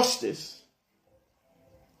seeking justice,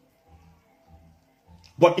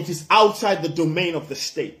 but it is outside the domain of the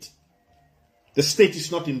state. The state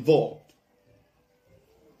is not involved.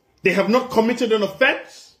 They have not committed an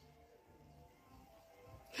offense.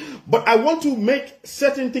 But I want to make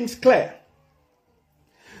certain things clear.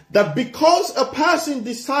 That because a person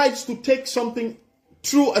decides to take something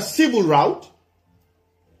through a civil route,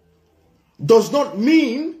 does not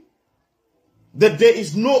mean that there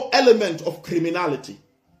is no element of criminality.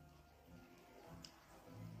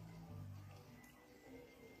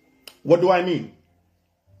 What do I mean?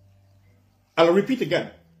 I'll repeat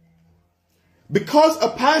again. Because a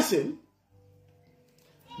person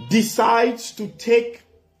decides to take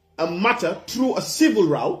a matter through a civil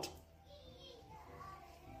route,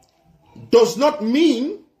 does not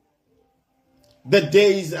mean that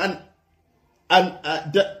there is an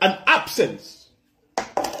absence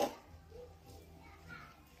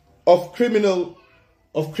of criminality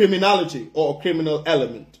or a criminal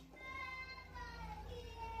element.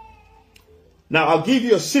 Now, I'll give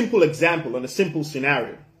you a simple example and a simple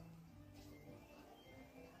scenario.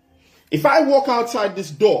 If I walk outside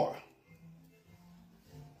this door,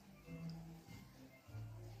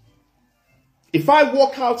 and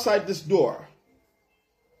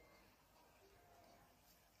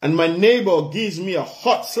my neighbor gives me a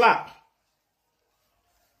hot slap,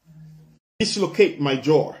 dislocate my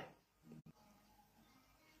jaw.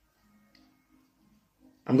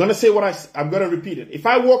 I'm going to repeat it. If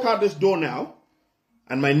I walk out this door now,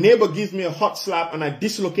 and my neighbor gives me a hot slap and I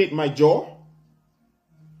dislocate my jaw,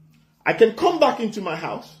 I can come back into my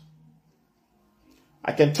house.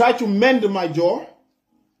 I can try to mend my jaw.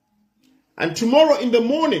 And tomorrow in the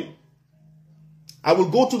morning, I will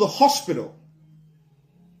go to the hospital.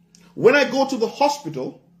 When I go to the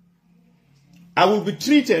hospital, I will be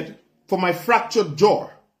treated for my fractured jaw.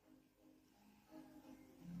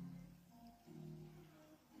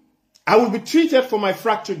 I will be treated for my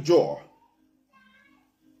fractured jaw.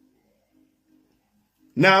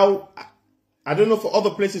 Now, I don't know for other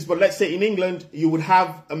places, but let's say in England, you would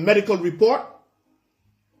have a medical report.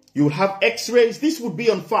 You would have x-rays. This would be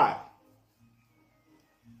on file.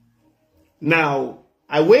 Now,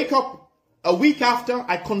 I wake up a week after,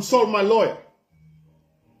 I consult my lawyer.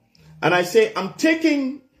 And I say, I'm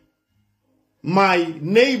taking my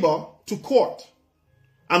neighbor to court.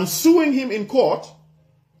 I'm suing him in court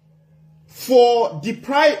for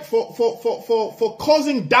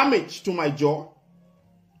causing damage to my jaw.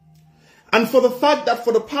 And for the fact that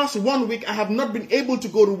for the past 1 week, I have not been able to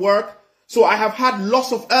go to work. So I have had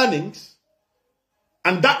loss of earnings.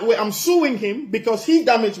 And that way I'm suing him because he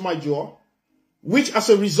damaged my jaw, which as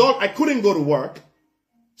a result, I couldn't go to work.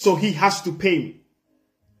 So he has to pay me.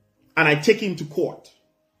 And I take him to court.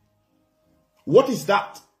 What is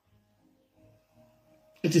that?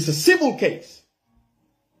 It is a civil case.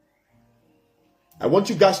 I want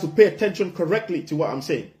you guys to pay attention correctly to what I'm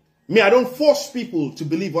saying. Me, I don't force people to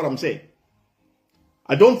believe what I'm saying.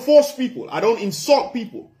 I don't force people. I don't insult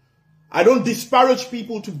people. I don't disparage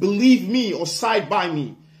people to believe me or side by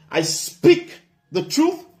me. I speak the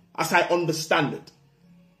truth as I understand it.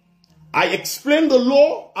 I explain the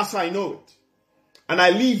law as I know it. And I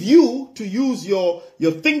leave you to use your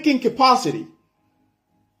thinking capacity,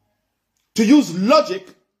 to use logic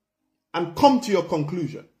and come to your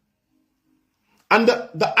conclusion. And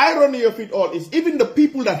the irony of it all is even the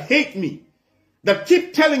people that hate me, that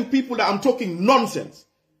keep telling people that I'm talking nonsense,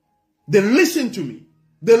 they listen to me.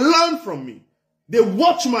 They learn from me. They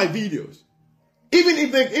watch my videos. Even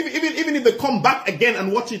if they come back again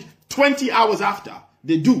and watch it 20 hours after,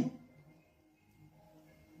 they do.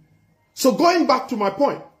 So going back to my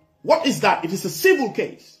point, what is that? It is a civil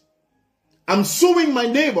case. I'm suing my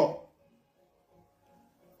neighbor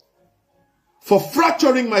for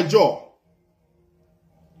fracturing my jaw.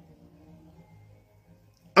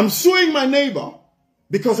 I'm suing my neighbor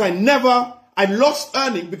because I lost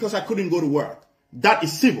earning because I couldn't go to work. That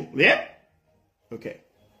is civil, yeah? Okay.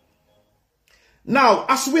 Now,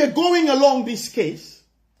 as we're going along this case,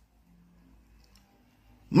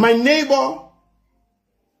 my neighbor's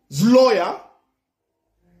lawyer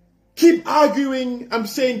keep arguing. I'm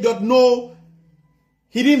saying that no,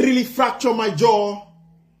 he didn't really fracture my jaw.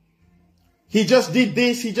 He just did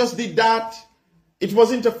this, he just did that. It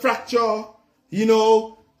wasn't a fracture, you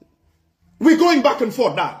know. We're going back and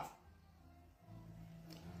forth that.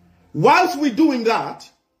 Whilst we're doing that,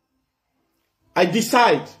 I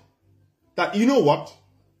decide that, you know what?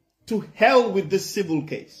 To hell with this civil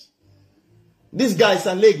case. This guy is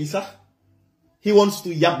a legisa. He wants to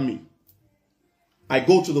yab me. I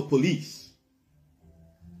go to the police.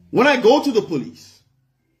 When I go to the police,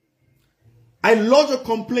 I lodge a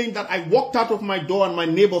complaint that I walked out of my door and my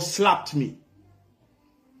neighbor slapped me.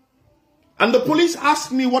 And the police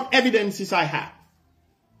asked me what evidences I have.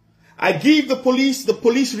 I give the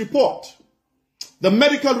police report, the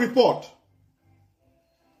medical report.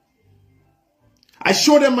 I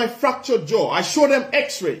show them my fractured jaw. I show them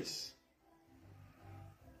x-rays.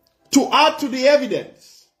 To add to the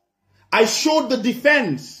evidence, I showed the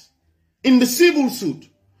defense in the civil suit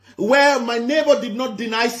where my neighbor did not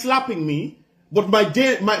deny slapping me, but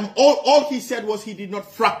all he said was he did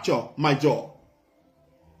not fracture my jaw.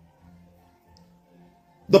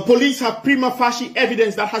 The police have prima facie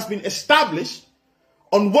evidence that has been established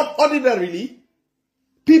on what ordinarily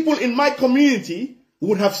people in my community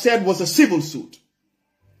would have said was a civil suit.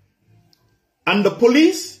 And the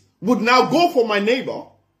police would now go for my neighbor.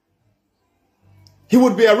 He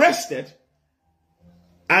would be arrested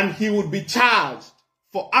and he would be charged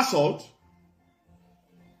for assault,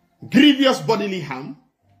 grievous bodily harm,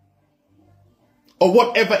 or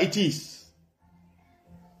whatever it is.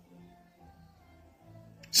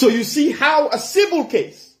 So you see how a civil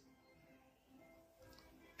case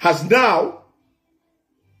has now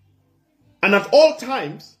and at all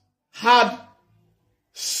times had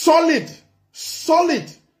solid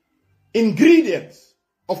ingredients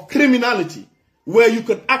of criminality where you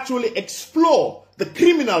could actually explore the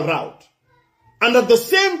criminal route and at the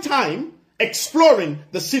same time exploring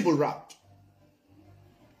the civil route.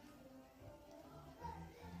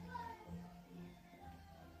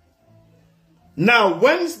 Now,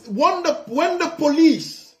 when the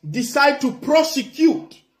police decide to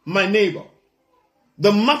prosecute my neighbor,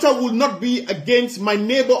 the matter will not be against my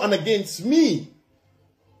neighbor and against me.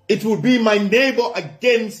 It would be my neighbor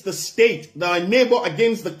against the state, my neighbor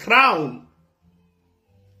against the crown.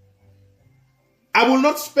 I will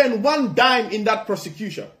not spend one dime in that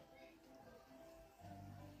prosecution.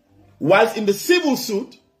 Whilst in the civil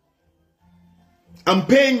suit, I'm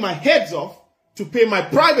paying my heads off to pay my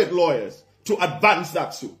private lawyers to advance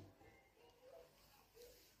that suit.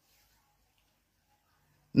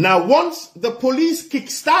 Now, once the police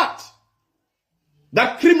kickstart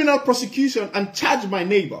that criminal prosecution and charge my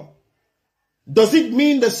neighbor, does it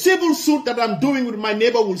mean the civil suit that I'm doing with my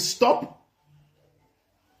neighbor will stop?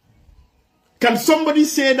 Can somebody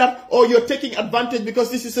say that, oh, you're taking advantage because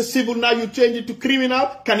this is a civil, now you change it to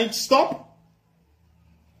criminal? Can it stop?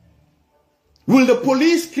 Will the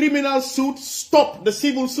police criminal suit stop the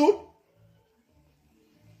civil suit?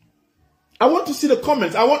 I want to see the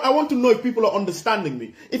comments. I want to know if people are understanding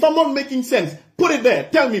me. If I'm not making sense, put it there.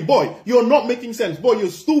 Tell me, boy, you're not making sense. Boy, you're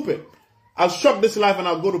stupid. I'll shut this live and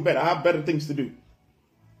I'll go to bed. I have better things to do.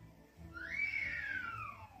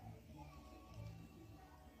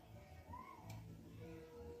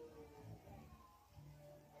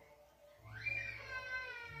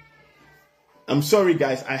 I'm sorry,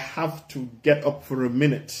 guys. I have to get up for a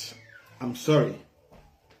minute. I'm sorry.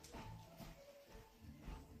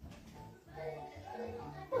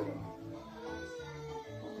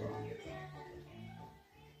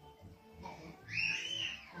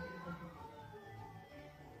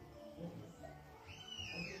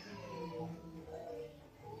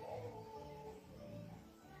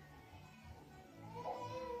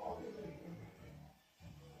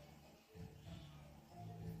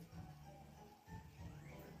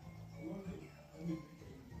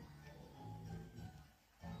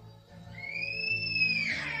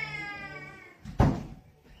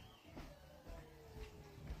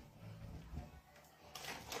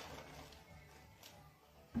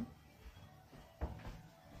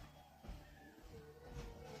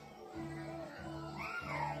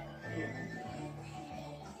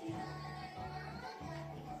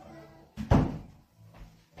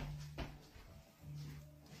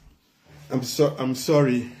 I'm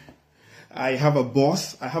sorry. I have a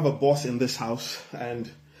boss. I have a boss in this house, and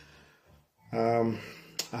I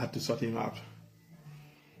had to sort him out.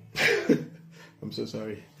 I'm so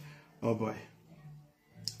sorry. Oh boy.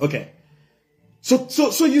 Okay.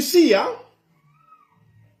 So you see, yeah?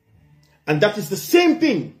 And that is the same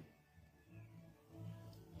thing.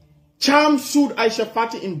 Thiam sued Aisha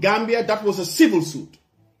Fati in Gambia. That was a civil suit.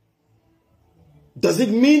 Does it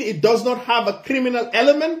mean it does not have a criminal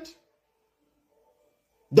element?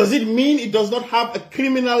 Does it mean it does not have a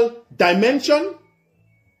criminal dimension?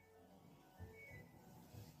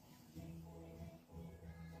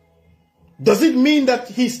 Does it mean that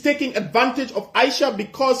he's taking advantage of Aisha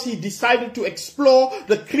because he decided to explore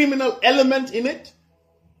the criminal element in it?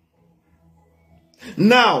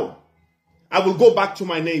 Now, I will go back to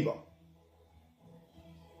my neighbor.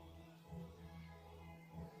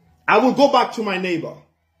 I will go back to my neighbor.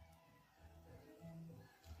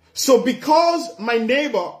 So because my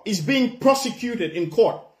neighbor is being prosecuted in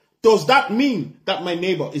court, does that mean that my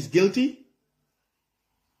neighbor is guilty?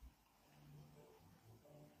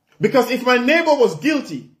 Because if my neighbor was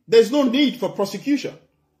guilty, there's no need for prosecution.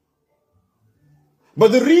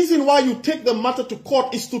 But the reason why you take the matter to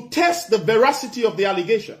court is to test the veracity of the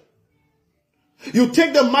allegation. You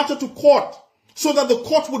take the matter to court so that the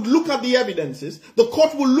court would look at the evidences, the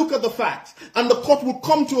court will look at the facts, and the court will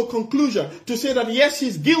come to a conclusion to say that yes,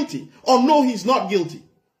 he's guilty, or no, he's not guilty.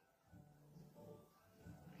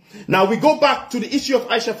 Now we go back to the issue of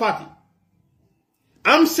Aisha Fati.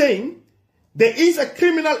 I'm saying there is a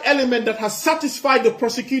criminal element that has satisfied the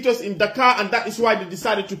prosecutors in Dakar, and that is why they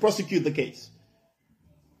decided to prosecute the case.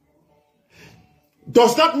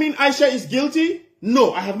 Does that mean Aisha is guilty?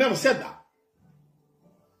 No, I have never said that.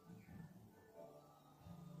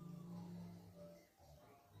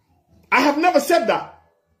 I have never said that.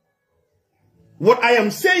 What I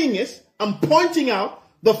am saying is, I'm pointing out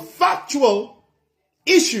the factual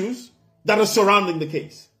issues that are surrounding the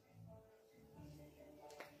case.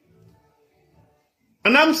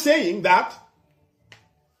 And I'm saying that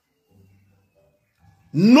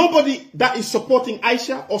nobody that is supporting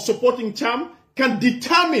Aisha or supporting Thiam can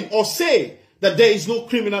determine or say that there is no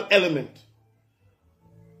criminal element.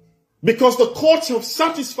 Because the courts have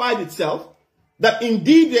satisfied itself that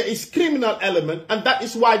indeed there is criminal element, and that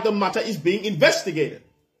is why the matter is being investigated.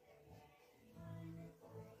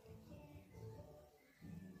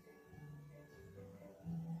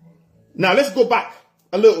 Now let's go back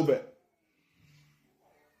a little bit.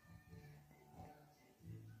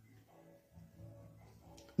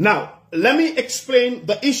 Now, let me explain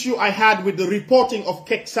the issue I had with the reporting of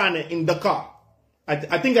Keksane in Dakar.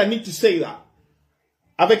 I think I need to say that.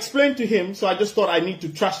 I've explained to him, so I just thought I need to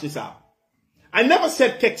trash this out. I never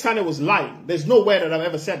said Keksane was lying. There's no way that I've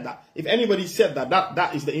ever said that. If anybody said that,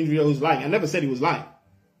 that is the individual who's lying. I never said he was lying.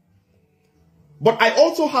 But I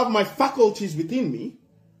also have my faculties within me,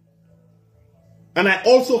 and I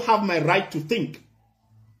also have my right to think.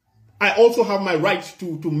 I also have my right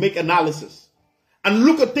to make analysis and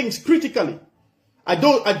look at things critically. I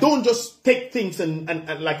don't just take things and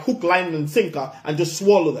like hook, line, and sinker and just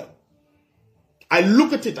swallow them. I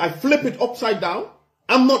look at it, I flip it upside down.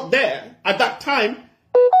 I'm not there. At that time,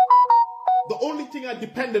 the only thing I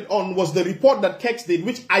depended on was the report that Keks did,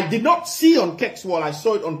 which I did not see on Keks wall. I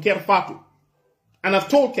saw it on Kerfatu. And I've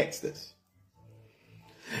told Keks this.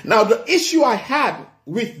 Now, the issue I had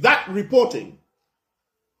with that reporting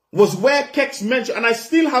was where Keks mentioned, and I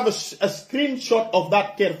still have a screenshot of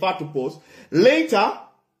that Kerfatu post. Later,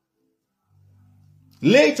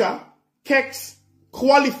 Keks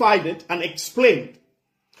qualified it and explained.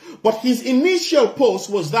 But his initial post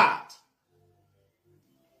was that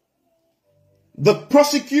the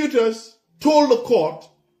prosecutors told the court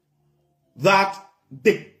that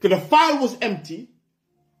the file was empty,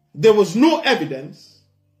 there was no evidence,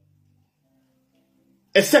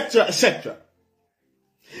 etc., etc.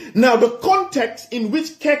 Now, the context in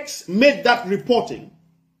which Keks made that reporting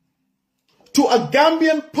to a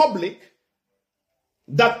Gambian public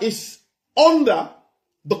that is under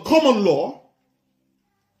the common law,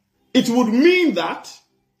 it would mean that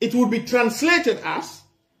it would be translated as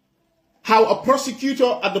how a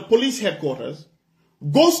prosecutor at the police headquarters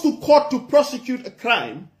goes to court to prosecute a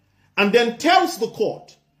crime and then tells the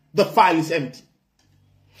court the file is empty.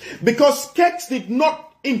 Because Keks did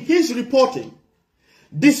not, in his reporting,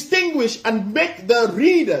 distinguish and make the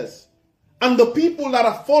readers and the people that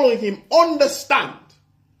are following him understand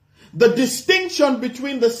the distinction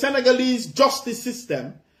between the Senegalese justice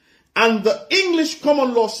system and the English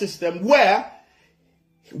common law system, where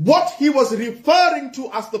what he was referring to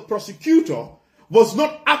as the prosecutor was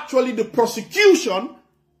not actually the prosecution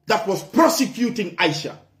that was prosecuting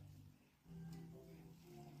Aisha.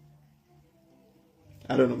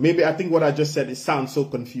 I don't know. Maybe I think what I just said, it sounds so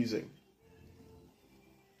confusing.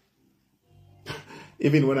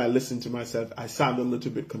 Even when I listen to myself, I sound a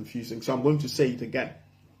little bit confusing. So I'm going to say it again.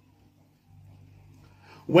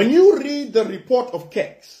 When you read the report of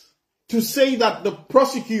Keks to say that the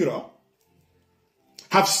prosecutor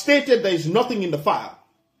have stated there is nothing in the file,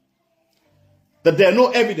 that there are no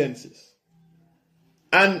evidences,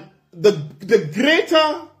 and the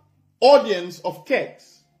greater audience of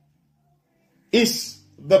Keks is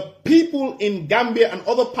the people in Gambia and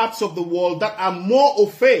other parts of the world that are more au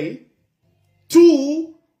fait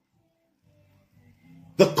to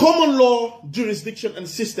the common law jurisdiction and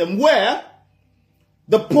system, where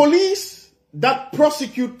the police that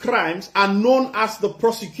prosecute crimes are known as the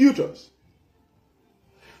prosecutors.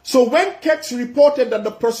 So when Keks reported that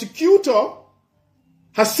the prosecutor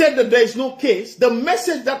has said that there is no case, the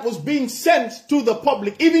message that was being sent to the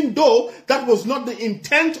public, even though that was not the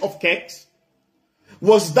intent of Keks,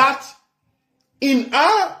 was that in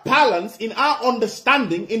our parlance, in our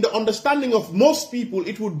understanding, in the understanding of most people,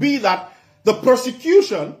 it would be that the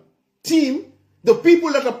prosecution team, the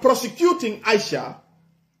people that are prosecuting Aisha,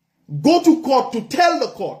 go to court to tell the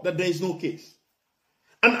court that there is no case.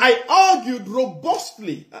 And I argued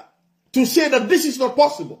robustly to say that this is not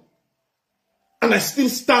possible. And I still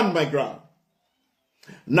stand my ground.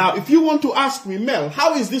 Now, if you want to ask me, Mel,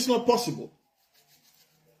 how is this not possible?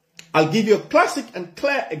 I'll give you a classic and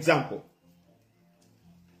clear example.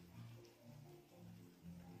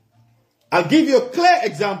 I'll give you a clear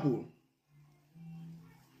example.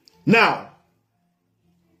 Now,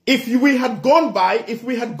 if we had gone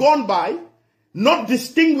by not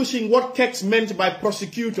distinguishing what Keks meant by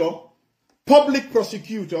prosecutor, public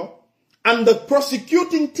prosecutor, and the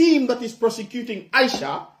prosecuting team that is prosecuting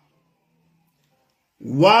Aisha,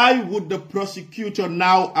 why would the prosecutor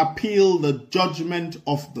now appeal the judgment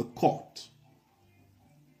of the court?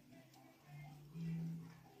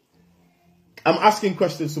 I'm asking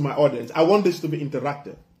questions to my audience. I want this to be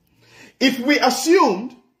interactive. If we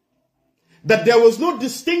assumed that there was no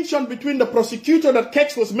distinction between the prosecutor that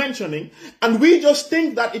Keks was mentioning, and we just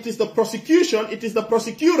think that it is the prosecution, it is the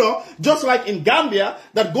prosecutor, just like in Gambia,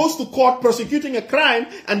 that goes to court prosecuting a crime,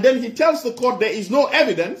 and then he tells the court there is no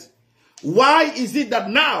evidence, why is it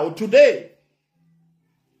that now, today,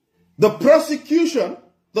 the prosecution,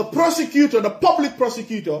 the prosecutor, the public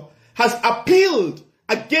prosecutor, has appealed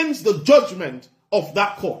against the judgment of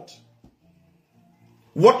that court?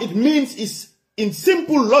 What it means is in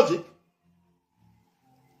simple logic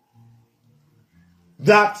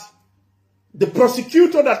that the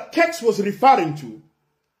prosecutor that Kex was referring to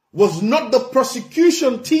was not the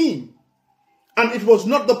prosecution team, and it was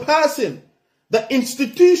not the person, the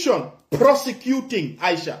institution prosecuting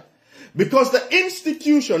Aisha. Because the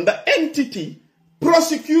institution, the entity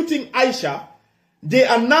prosecuting Aisha, they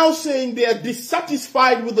are now saying they are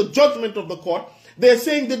dissatisfied with the judgment of the court. They are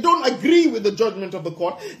saying they don't agree with the judgment of the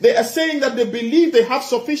court. They are saying that they believe they have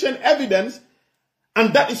sufficient evidence,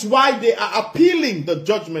 and that is why they are appealing the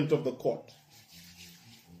judgment of the court.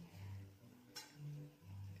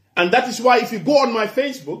 And that is why if you go on my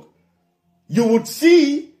Facebook, you would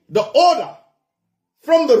see the order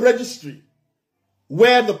from the registry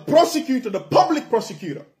where the prosecutor, the public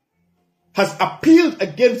prosecutor, has appealed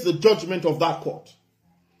against the judgment of that court.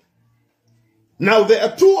 Now, there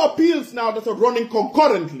are two appeals now that are running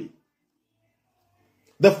concurrently.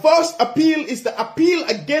 The first appeal is the appeal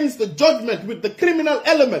against the judgment with the criminal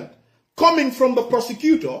element coming from the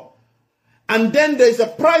prosecutor. And then there is a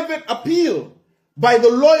private appeal by the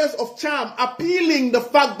lawyers of Thiam appealing the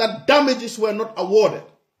fact that damages were not awarded.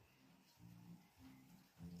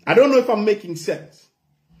 I don't know if I'm making sense.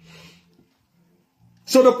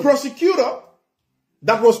 So the prosecutor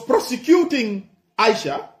that was prosecuting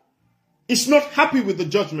Aisha is not happy with the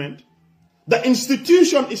judgment. The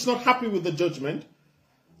institution is not happy with the judgment.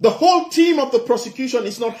 The whole team of the prosecution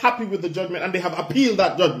is not happy with the judgment, and they have appealed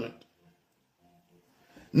that judgment.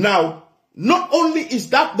 Now, not only is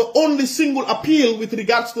that the only single appeal with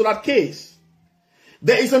regards to that case,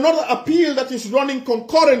 there is another appeal that is running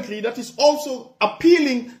concurrently that is also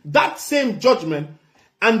appealing that same judgment,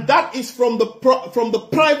 and that is from the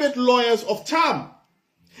private lawyers of Thiam.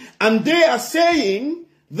 And they are saying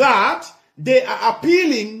that they are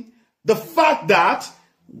appealing the fact that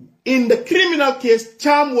in the criminal case,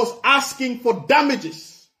 Thiam was asking for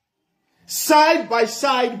damages side by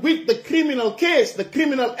side with the criminal case, the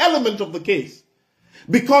criminal element of the case,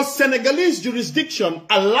 because Senegalese jurisdiction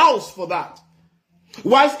allows for that.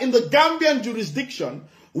 Whilst in the Gambian jurisdiction,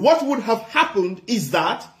 what would have happened is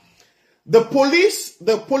that the police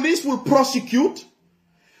will prosecute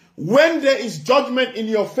when there is judgment in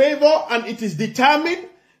your favor and it is determined.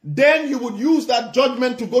 Then you would use that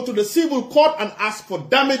judgment to go to the civil court and ask for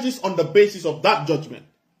damages on the basis of that judgment.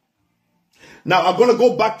 Now, I'm going to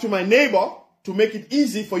go back to my neighbor to make it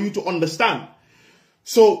easy for you to understand.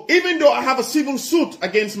 So, even though I have a civil suit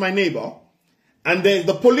against my neighbor, and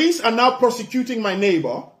the police are now prosecuting my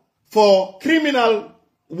neighbor for criminal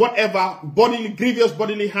whatever, grievous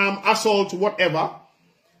bodily harm, assault, whatever.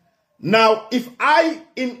 Now, if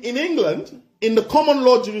in England, in the common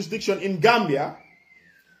law jurisdiction in Gambia,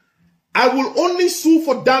 I will only sue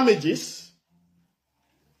for damages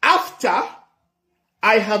after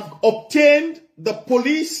I have obtained the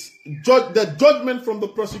the judgment from the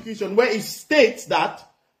prosecution where it states that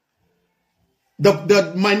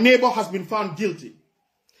my neighbor has been found guilty.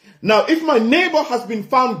 Now, if my neighbor has been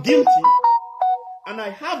found guilty and I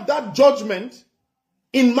have that judgment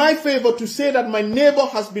in my favor to say that my neighbor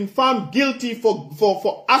has been found guilty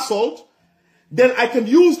for assault, then I can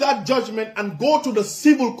use that judgment and go to the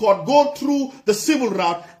civil court, go through the civil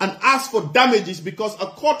route and ask for damages, because a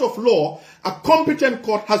court of law, a competent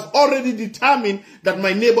court, has already determined that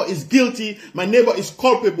my neighbor is guilty, my neighbor is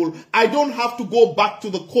culpable. I don't have to go back to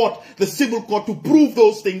the court, the civil court, to prove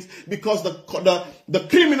those things, because the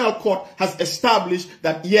criminal court has established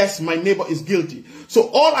that yes, my neighbor is guilty. So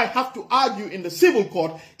all I have to argue in the civil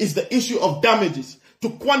court is the issue of damages, to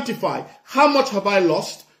quantify how much have I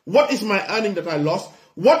lost. What is my earning that I lost?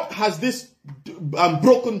 What has this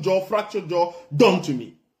broken jaw, fractured jaw done to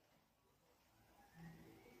me?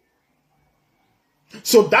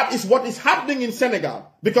 So that is what is happening in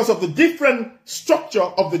Senegal because of the different structure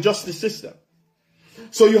of the justice system.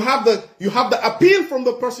 So you have the appeal from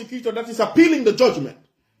the prosecutor that is appealing the judgment.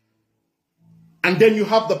 And then you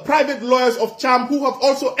have the private lawyers of Thiam who have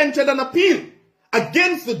also entered an appeal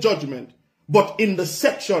against the judgment, but in the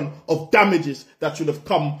section of damages that should have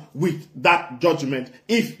come with that judgment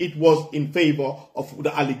if it was in favor of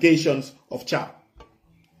the allegations of Thiam.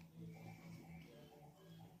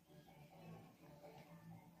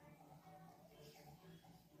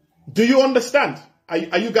 Do you understand? Are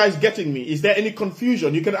you guys getting me? Is there any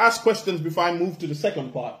confusion? You can ask questions before I move to the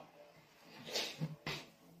second part.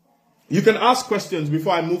 You can ask questions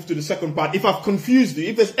before I move to the second part. If I've confused you,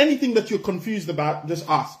 if there's anything that you're confused about, just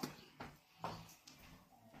ask.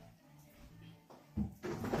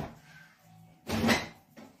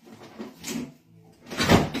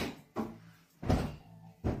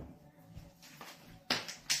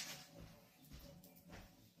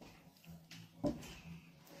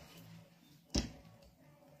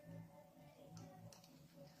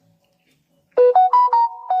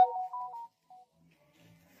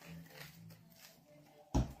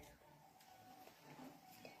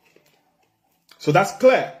 So that's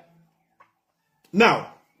clear.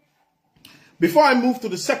 Now, before I move to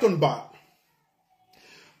the second part,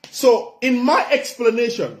 so in my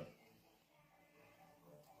explanation,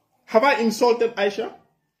 have I insulted Aisha?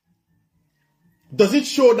 Does it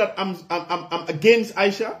show that I'm against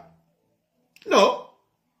Aisha? No,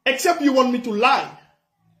 except you want me to lie.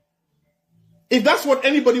 If that's what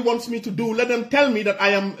anybody wants me to do, let them tell me that I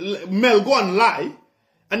am Mel, go and lie.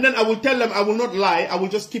 And then I will tell them I will not lie. I will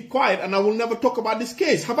just keep quiet and I will never talk about this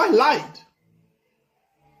case. Have I lied?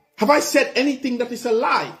 Have I said anything that is a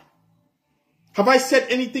lie? Have I said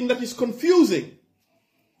anything that is confusing?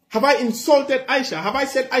 Have I insulted Aisha? Have I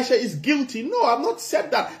said Aisha is guilty? No, I've not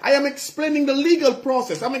said that. I am explaining the legal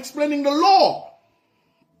process. I'm explaining the law.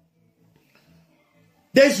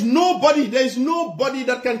 There's nobody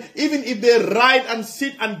that can, even if they write and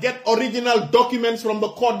sit and get original documents from the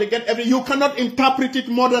court, they get you cannot interpret it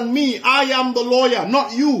more than me. I am the lawyer,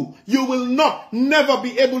 not you. You will never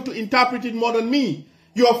be able to interpret it more than me.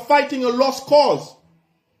 You are fighting a lost cause.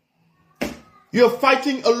 You're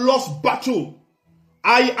fighting a lost battle.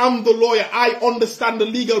 I am the lawyer. I understand the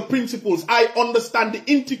legal principles. I understand the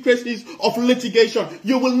intricacies of litigation.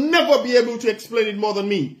 You will never be able to explain it more than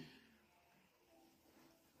me.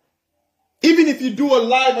 Even if you do a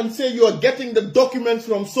live and say you are getting the documents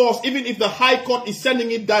from source, even if the High Court is sending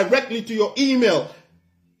it directly to your email,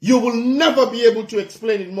 you will never be able to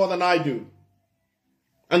explain it more than I do.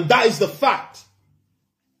 And that is the fact.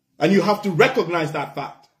 And you have to recognize that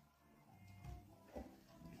fact.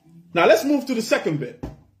 Now let's move to the second bit.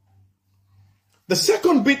 The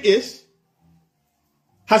second bit is,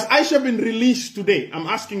 has Aisha been released today? I'm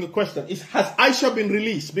asking a question. Has Aisha been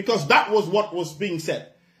released? Because that was what was being said.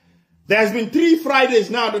 There has been 3 Fridays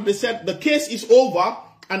now that they said the case is over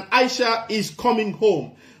and Aisha is coming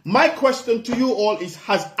home. My question to you all is,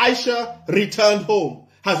 has Aisha returned home?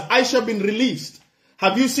 Has Aisha been released?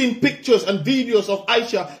 Have you seen pictures and videos of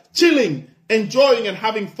Aisha chilling, enjoying and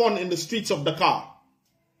having fun in the streets of Dakar?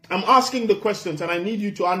 I'm asking the questions and I need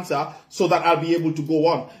you to answer so that I'll be able to go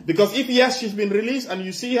on. Because if yes, she's been released and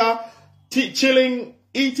you see her chilling,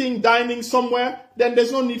 eating, dining somewhere, then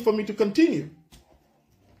there's no need for me to continue.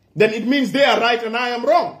 Then it means they are right and I am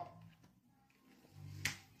wrong.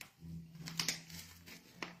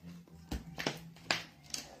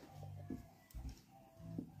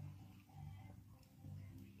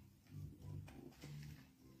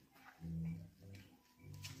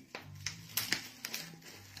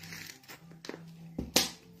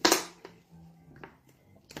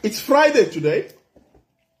 It's Friday today.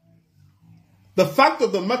 The fact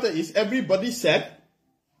of the matter is everybody said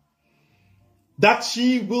that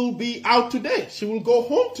she will be out today. She will go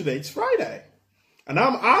home today. It's Friday. And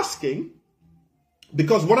I'm asking,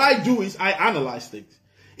 because what I do is I analyze things.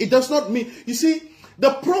 It does not mean, you see,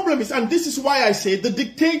 the problem is, and this is why I say the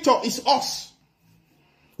dictator is us.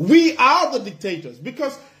 We are the dictators.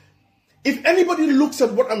 Because if anybody looks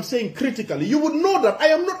at what I'm saying critically, you would know that I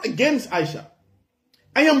am not against Aisha.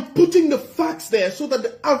 I am putting the facts there so that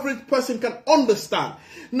the average person can understand.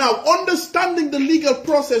 Now, understanding the legal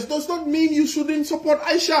process does not mean you shouldn't support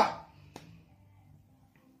Aisha.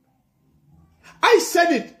 I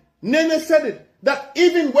said it, Nene said it, that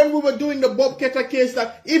even when we were doing the Bob Keita case,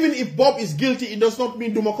 that even if Bob is guilty, it does not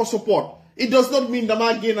mean Dumako support. It does not mean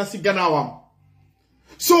Damagina Siganawam.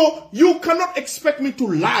 So, you cannot expect me to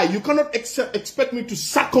lie. You cannot expect me to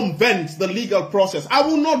circumvent the legal process. I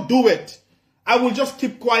will not do it. I will just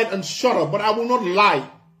keep quiet and shut up, but I will not lie.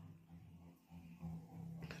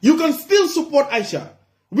 You can still support Aisha.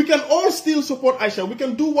 We can all still support Aisha. We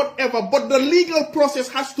can do whatever, but the legal process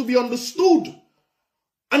has to be understood.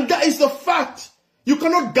 And that is the fact. You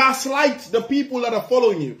cannot gaslight the people that are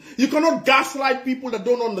following you. You cannot gaslight people that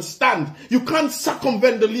don't understand. You can't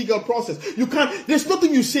circumvent the legal process. You can't, there's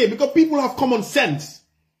nothing you say because people have common sense.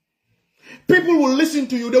 People will listen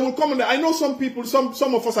to you. They will come on. I know some people,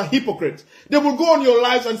 some of us are hypocrites. They will go on your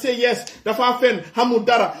lives and say, yes, the Fafen,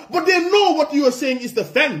 Hamudara. But they know what you are saying is the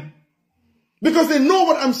fen. Because they know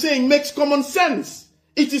what I'm saying makes common sense.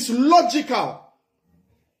 It is logical.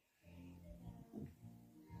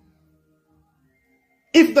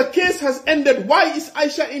 If the case has ended, why is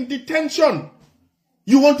Aisha in detention?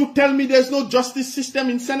 You want to tell me there's no justice system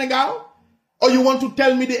in Senegal? Or you want to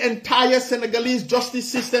tell me the entire Senegalese justice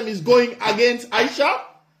system is going against Aisha?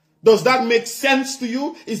 Does that make sense to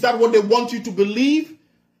you? Is that what they want you to believe?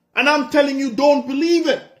 And I'm telling you, don't believe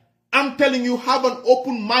it. I'm telling you, have an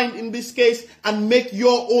open mind in this case and make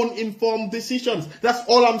your own informed decisions. That's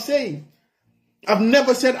all I'm saying. I've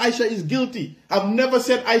never said Aisha is guilty. I've never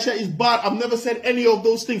said Aisha is bad. I've never said any of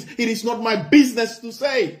those things. It is not my business to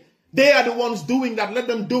say. They are the ones doing that. Let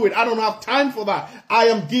them do it. I don't have time for that. I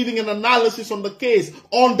am giving an analysis on the case,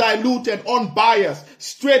 undiluted, unbiased,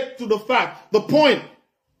 straight to the fact, the point.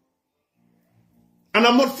 And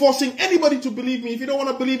I'm not forcing anybody to believe me. If you don't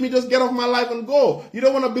want to believe me, just get off my life and go. You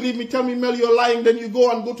don't want to believe me, tell me, Mel, you're lying, then you go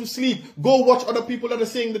and go to sleep. Go watch other people that are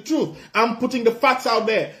saying the truth. I'm putting the facts out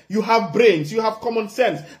there. You have brains. You have common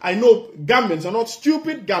sense. I know Gambians are not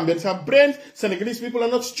stupid. Gambians have brains. Senegalese people are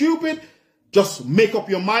not stupid. Just make up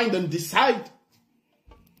your mind and decide.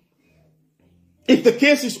 If the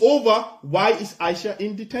case is over, why is Aisha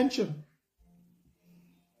in detention?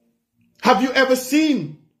 Have you ever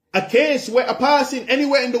seen a case where a person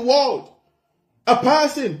anywhere in the world, a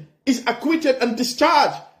person is acquitted and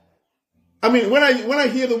discharged? I mean, when I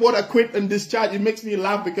hear the word acquit and discharge, it makes me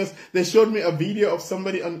laugh because they showed me a video of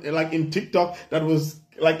somebody on, like, in TikTok that was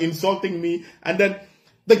like insulting me, and then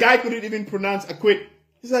the guy couldn't even pronounce acquit.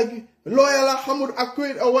 He's like, Loyala Hamud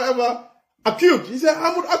acquit or whatever. Acute. He said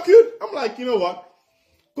Hamud acute. I'm like, you know what?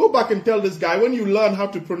 Go back and tell this guy, when you learn how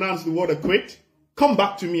to pronounce the word acquit, come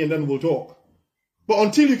back to me and then we'll talk. But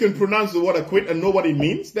until you can pronounce the word acquit and know what it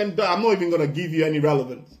means, then I'm not even going to give you any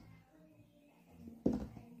relevance.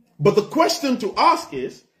 But the question to ask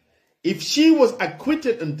is, if she was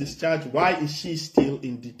acquitted and discharged, why is she still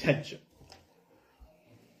in detention?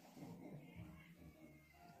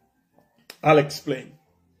 I'll explain.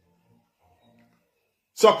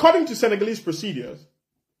 So according to Senegalese procedures,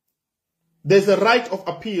 there's a right of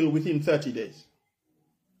appeal within 30 days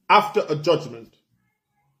after a judgment.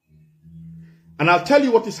 And I'll tell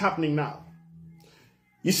you what is happening now.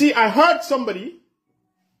 You see, I heard somebody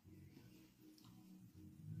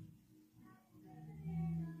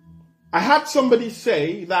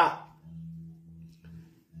say that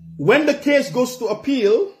when the case goes to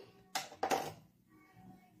appeal,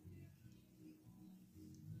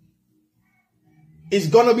 it's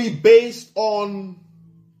going to be based on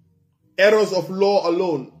errors of law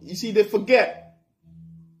alone. You see, they forget.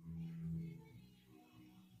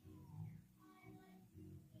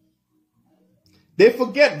 They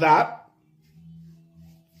forget that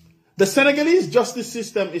the Senegalese justice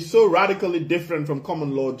system is so radically different from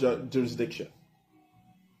common law jurisdiction.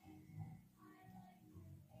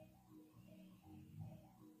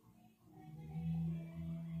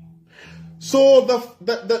 So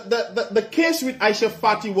the case with Aisha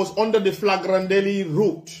Fati was under the flagrant daily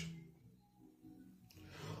route.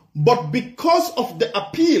 But because of the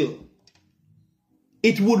appeal,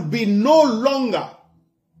 it would be no longer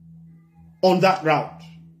on that route.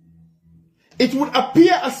 It would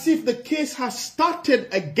appear as if the case has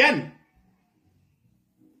started again.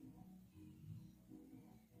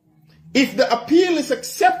 If the appeal is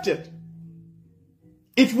accepted,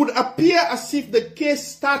 it would appear as if the case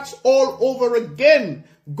starts all over again.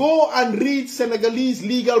 Go and read Senegalese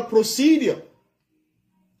legal procedure.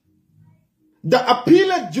 The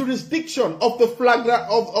appellate jurisdiction of the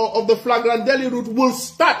flagrant daily route will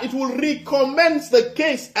start. It will recommence the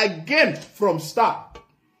case again from start.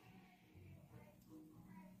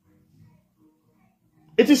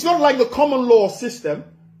 It is not like the common law system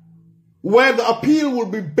where the appeal will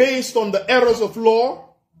be based on the errors of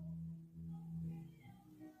law.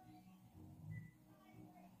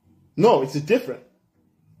 No, it's different.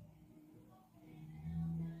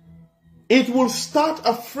 It will start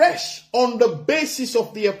afresh on the basis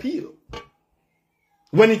of the appeal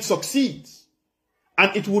when it succeeds.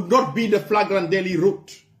 And it would not be the flagrant daily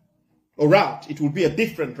route or route. It would be a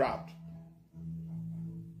different route.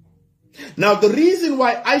 Now, the reason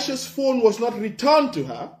why Aisha's phone was not returned to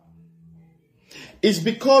her is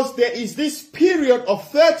because there is this period of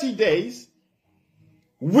 30 days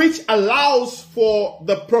which allows for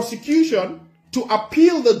the prosecution to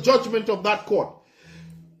appeal the judgment of that court.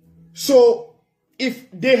 So, if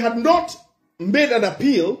they had not made an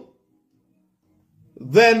appeal,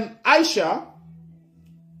 then Aisha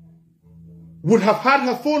would have had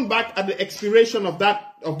her phone back at the expiration of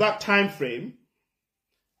that time frame,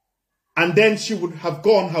 and then she would have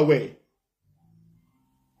gone her way.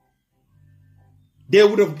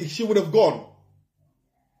 She would have gone.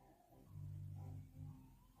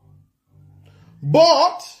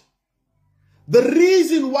 But the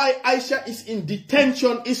reason why Aisha is in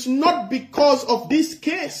detention is not because of this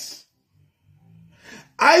case.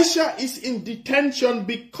 Aisha is in detention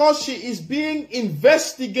because she is being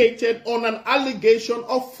investigated on an allegation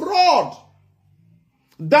of fraud.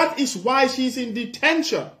 That is why she is in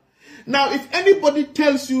detention. Now, if anybody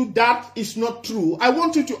tells you that is not true, I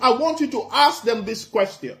want you to ask them this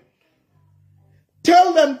question.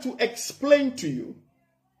 Tell them to explain to you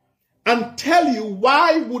and tell you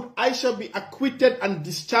why would Aisha be acquitted and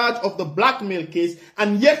discharged of the blackmail case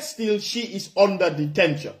and yet still she is under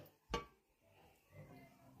detention.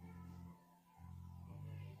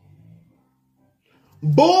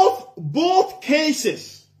 Both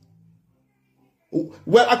cases,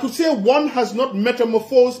 well, I could say one has not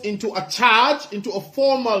metamorphosed into a charge, into a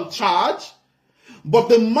formal charge, but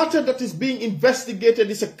the matter that is being investigated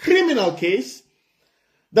is a criminal case.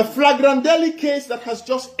 The Flagrandelli case that has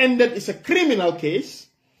just ended is a criminal case.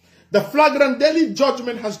 The Flagrandelli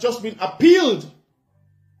judgment has just been appealed.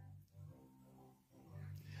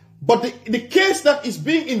 But the case that is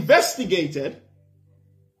being investigated,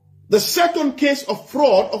 the second case of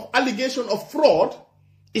fraud, of allegation of fraud,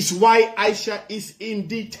 is why Aisha is in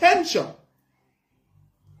detention.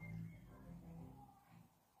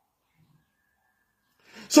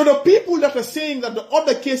 So the people that are saying that the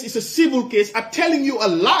other case is a civil case are telling you a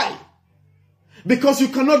lie. Because you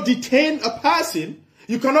cannot detain a person,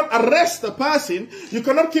 you cannot arrest a person, you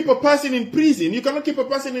cannot keep a person in prison, you cannot keep a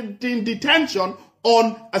person in detention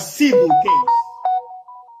on a civil case.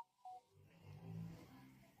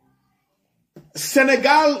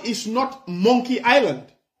 Senegal is not Monkey Island.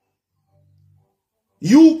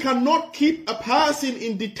 You cannot keep a person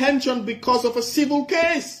in detention because of a civil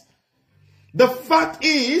case. The fact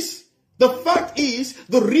is,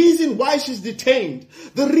 the reason why she's detained,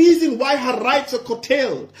 the reason why her rights are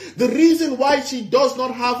curtailed, the reason why she does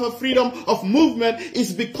not have her freedom of movement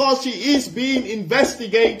is because she is being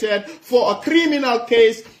investigated for a criminal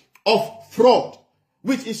case of fraud,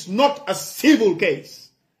 which is not a civil case.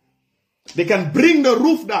 They can bring the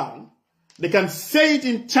roof down. They can say it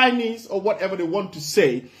in Chinese or whatever they want to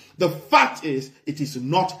say. The fact is, it is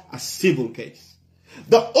not a civil case.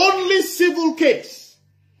 The only civil case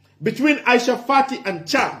between Aisha Fati and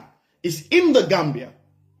Thiam is in the Gambia,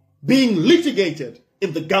 being litigated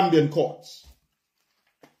in the Gambian courts.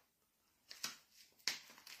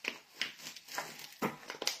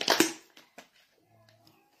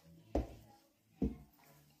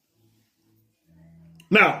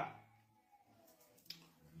 Now,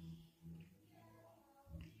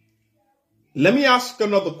 let me ask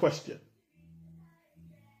another question.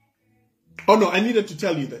 Oh no, I needed to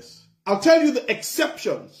tell you this. I'll tell you the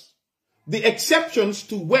exceptions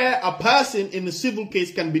to where a person in a civil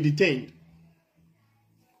case can be detained.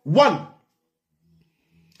 One,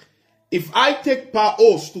 if I take par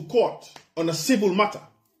os to court on a civil matter,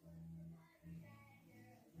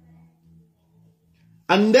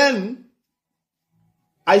 and then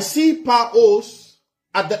I see par os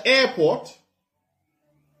at the airport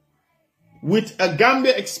with a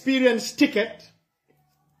Gambia experience ticket,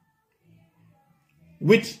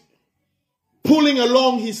 with pulling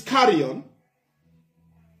along his carry-on,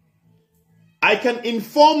 I can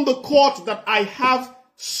inform the court that I have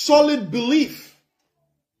solid belief.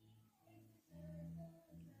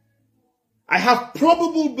 I have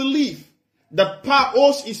probable belief that par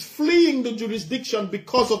os is fleeing the jurisdiction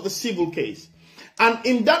because of the civil case. And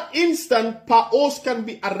in that instant, par os can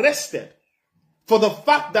be arrested for the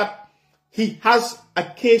fact that he has a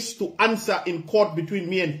case to answer in court between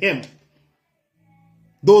me and him.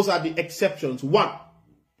 Those are the exceptions. One.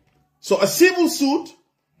 So a civil suit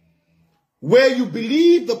where you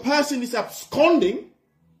believe the person is absconding,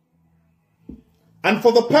 and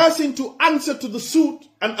for the person to answer to the suit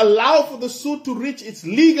and allow for the suit to reach its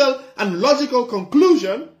legal and logical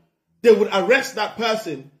conclusion, they would arrest that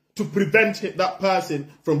person to prevent that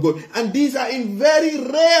person from going. And these are in very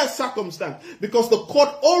rare circumstances, because the court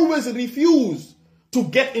always refuses to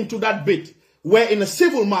get into that bit where in a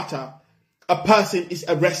civil matter, a person is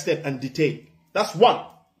arrested and detained. That's one.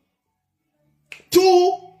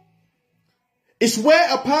 Two is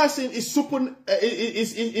where a person is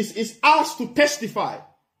asked to testify.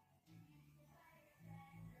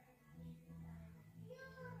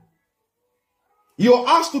 You're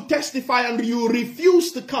asked to testify and you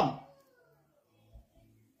refuse to come.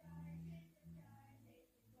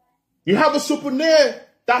 You have a supponer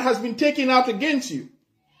that has been taken out against you,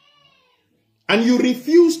 and you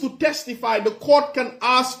refuse to testify. The court can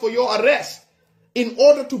ask for your arrest in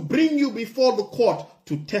order to bring you before the court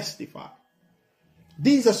to testify.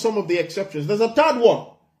 These are some of the exceptions. There's a third one.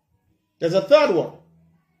 There's a third one.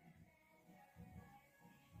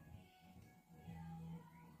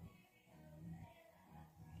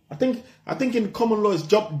 I think in common law is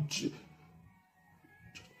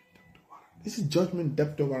this is judgment,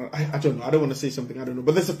 debt warrant. I don't know. I don't want to say something I don't know.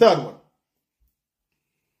 But there's a third one.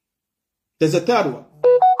 There's a third one.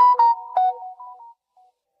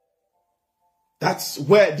 That's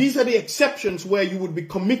where, these are the exceptions where you would be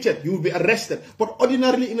committed, you would be arrested. But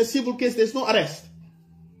ordinarily in a civil case, there's no arrest.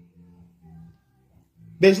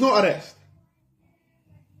 There's no arrest.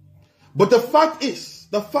 But the fact is,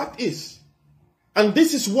 and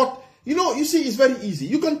this is what, you see, it's very easy.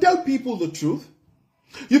 You can tell people the truth.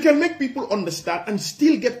 You can make people understand and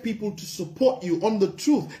still get people to support you on the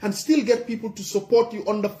truth and still get people to support you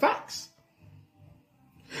on the facts.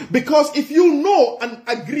 Because if you know and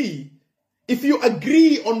agree, if you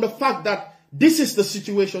agree on the fact that this is the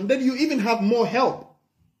situation, then you even have more help.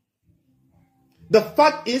 The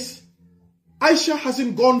fact is, Aisha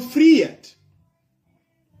hasn't gone free yet.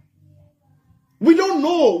 We don't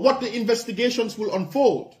know what the investigations will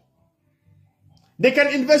unfold. They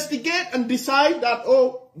can investigate and decide that,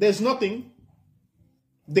 oh, there's nothing.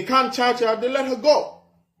 They can't charge her, they let her go.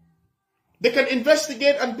 They can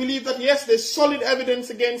investigate and believe that, yes, there's solid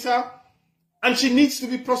evidence against her and she needs to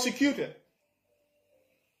be prosecuted.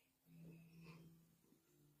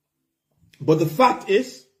 But the fact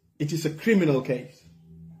is, it is a criminal case.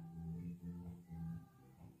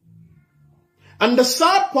 And the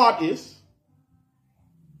sad part is,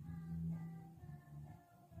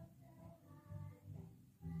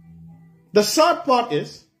 the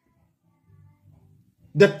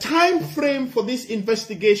time frame for this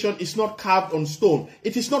investigation is not carved on stone.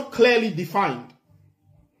 It is not clearly defined.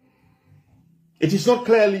 It is not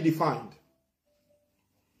clearly defined.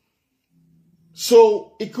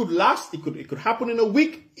 So it could last, it could happen in a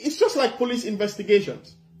week. It's just like police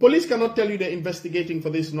investigations. Police cannot tell you they're investigating for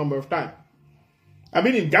this number of time. I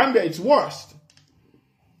mean, in Gambia, it's worst.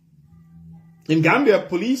 In Gambia,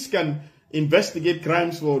 police can investigate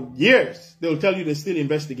crimes for years. They'll tell you they're still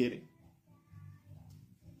investigating.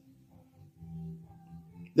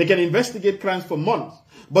 They can investigate crimes for months.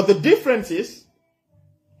 But the difference is,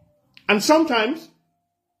 and sometimes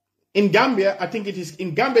in Gambia, I think it is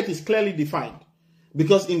clearly defined.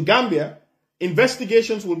 Because in Gambia,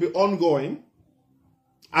 investigations will be ongoing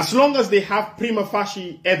as long as they have prima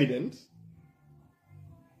facie evidence.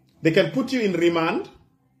 They can put you in remand,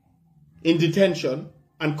 in detention,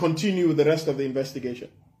 and continue with the rest of the investigation.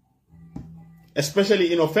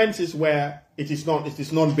 Especially in offenses where it is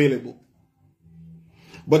non-bailable.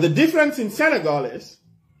 But the difference in Senegal is,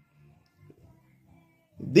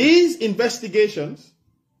 these investigations,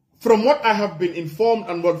 from what I have been informed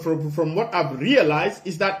and from what I've realized,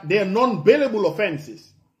 is that they are non-bailable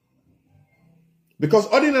offenses. Because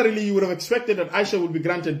ordinarily you would have expected that Aisha would be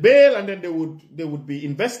granted bail and then they would be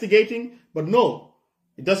investigating. But no,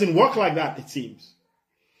 it doesn't work like that, it seems.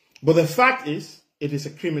 But the fact is, it is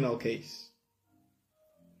a criminal case.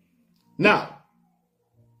 Now,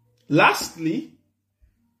 lastly,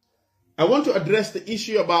 I want to address the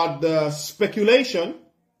issue about the speculation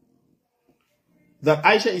that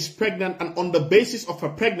Aisha is pregnant and on the basis of her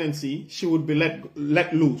pregnancy, she would be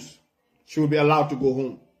let loose. She would be allowed to go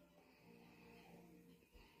home.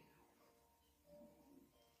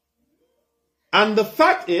 And the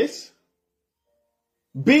fact is,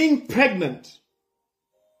 being pregnant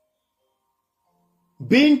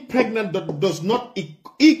does not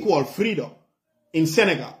equal freedom in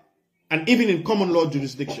Senegal and even in common law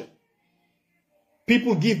jurisdiction.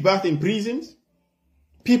 People give birth in prisons.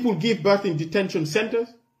 People give birth in detention centers.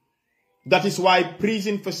 That is why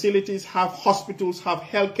prison facilities have hospitals, have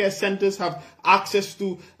healthcare centers, have access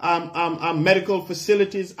to medical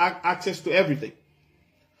facilities, access to everything.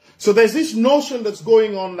 So there's this notion that's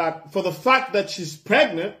going on that for the fact that she's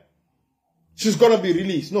pregnant, she's going to be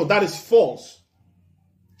released. No, that is false.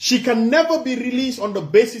 She can never be released on the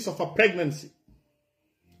basis of a pregnancy.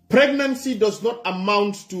 Pregnancy does not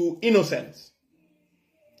amount to innocence.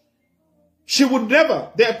 She would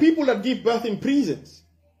never. There are people that give birth in prisons.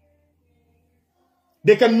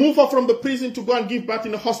 They can move her from the prison to go and give birth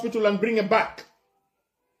in a hospital and bring her back.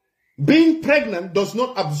 Being pregnant does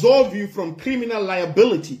not absolve you from criminal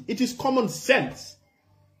liability. It is common sense.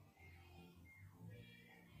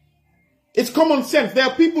 It's common sense. There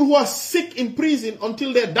are people who are sick in prison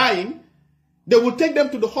until they're dying. They will take them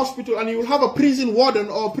to the hospital and you will have a prison warden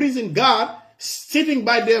or a prison guard sitting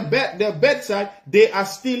by their bedside. They are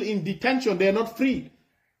still in detention. They are not freed.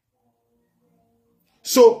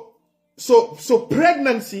 So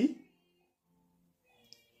pregnancy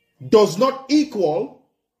does not equal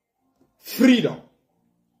freedom.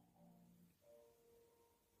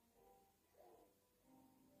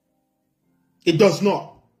 It does not.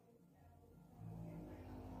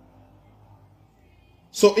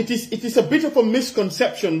 So it is a bit of a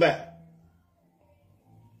misconception there.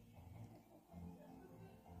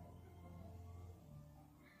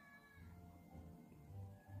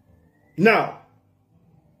 Now,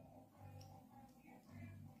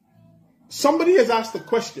 somebody has asked a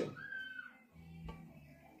question,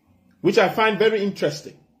 which I find very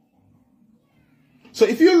interesting. So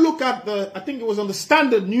if you look at I think it was on the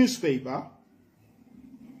Standard newspaper.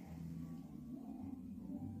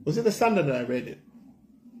 Was it the Standard that I read it?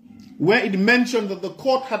 Where it mentioned that the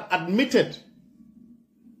court had admitted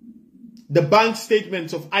the bank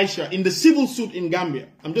statements of Aisha in the civil suit in Gambia.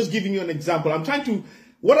 I'm just giving you an example.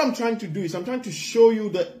 What I'm trying to do is I'm trying to show you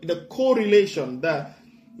the correlation,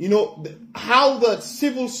 how the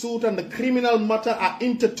civil suit and the criminal matter are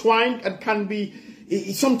intertwined and can be,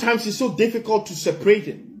 sometimes it's so difficult to separate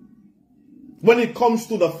it when it comes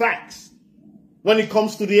to the facts, when it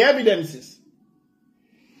comes to the evidences.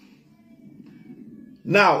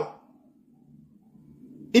 Now,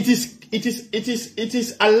 it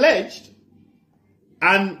is alleged,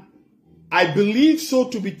 and I believe so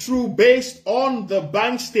to be true based on the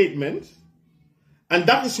bank statement, and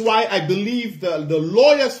that is why I believe the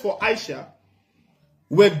lawyers for Aisha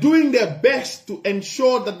were doing their best to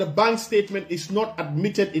ensure that the bank statement is not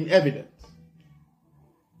admitted in evidence.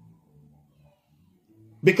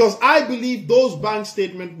 Because I believe those bank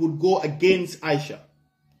statements would go against Aisha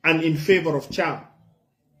and in favor of Thiam.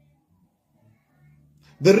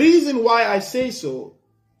 The reason why I say so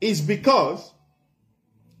is because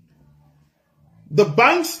the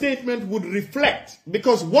bank statement would reflect,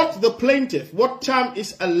 because what the plaintiff, what Thiam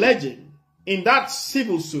is alleging in that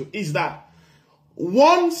civil suit is that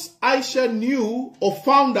once Aisha knew or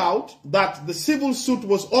found out that the civil suit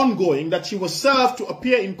was ongoing, that she was served to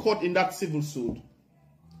appear in court in that civil suit,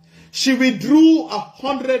 she withdrew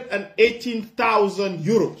 118,000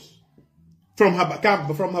 euros from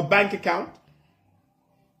her bank account.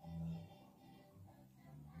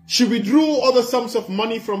 She withdrew other sums of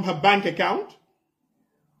money from her bank account.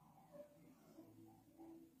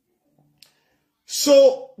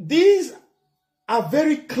 So these are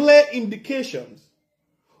very clear indications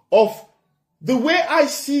of the way I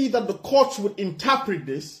see that the courts would interpret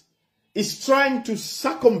this is trying to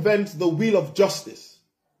circumvent the will of justice.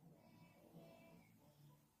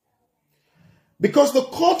 Because the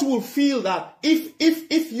court will feel that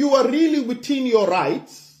if you are really within your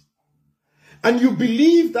rights, and you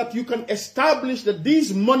believe that you can establish that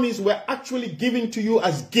these monies were actually given to you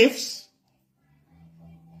as gifts,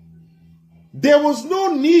 there was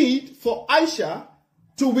no need for Aisha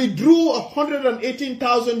to withdraw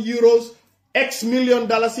 118,000 euros, X million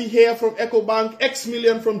dollars here from EcoBank, X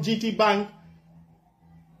million from GT Bank.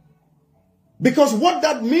 Because what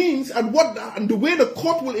that means and the way the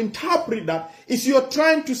court will interpret that is you're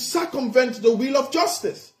trying to circumvent the will of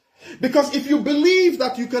justice. Because if you believe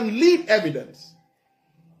that you can lead evidence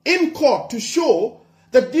in court to show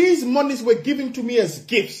that these monies were given to me as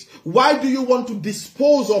gifts, why do you want to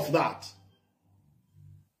dispose of that?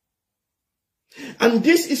 And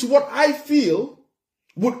this is what I feel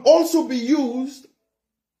would also be used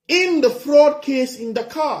in the fraud case in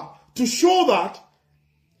Dakar to show that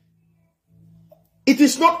it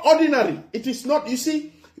is not ordinary. It is not, you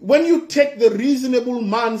see, when you take the reasonable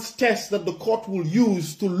man's test that the court will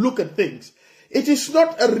use to look at things, it is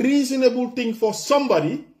not a reasonable thing for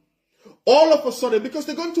somebody all of a sudden, because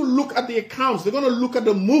they're going to look at the accounts, they're going to look at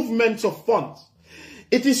the movements of funds.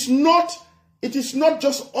 It is not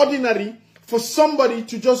just ordinary for somebody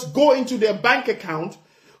to just go into their bank account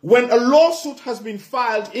when a lawsuit has been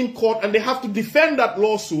filed in court and they have to defend that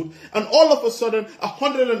lawsuit, and all of a sudden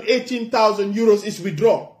 118,000 euros is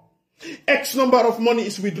withdrawn. X number of money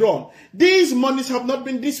is withdrawn. These monies have not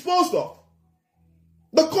been disposed of.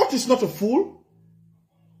 The court is not a fool.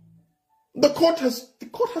 The court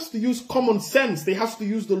has to use common sense. They have to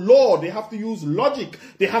use the law. They have to use logic.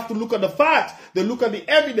 They have to look at the facts. They look at the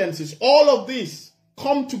evidences. All of this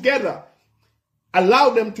come together. Allow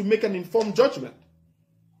them to make an informed judgment.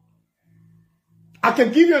 I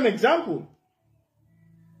can give you an example.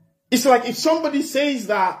 It's like if somebody says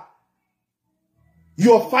that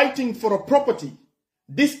you're fighting for a property.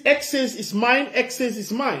 This excess is mine, excess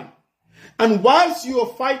is mine. And whilst you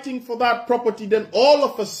are fighting for that property, then all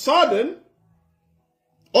of a sudden,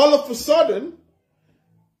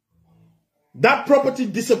 that property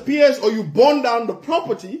disappears or you burn down the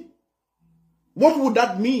property, what would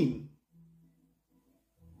that mean?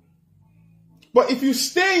 But if you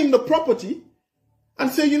stay in the property and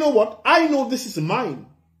say, you know what, I know this is mine,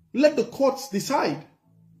 let the courts decide.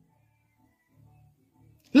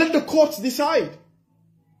 Let the courts decide.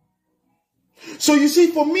 So you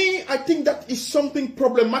see, for me, I think that is something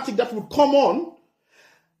problematic that would come on.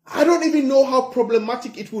 I don't even know how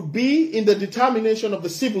problematic it would be in the determination of the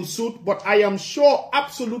civil suit, but I am sure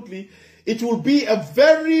absolutely it will be a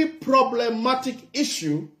very problematic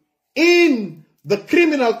issue in the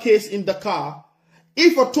criminal case in Dakar,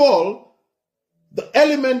 if at all the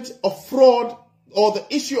element of fraud or the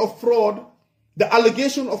issue of fraud, the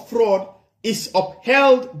allegation of fraud is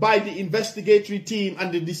upheld by the investigatory team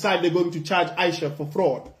and they decide they're going to charge Aisha for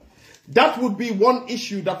fraud. That would be one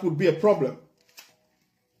issue that would be a problem.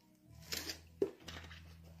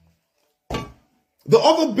 The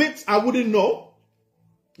other bits I wouldn't know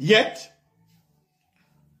yet.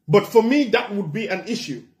 But for me, that would be an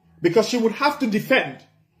issue. Because she would have to defend.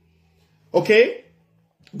 Okay?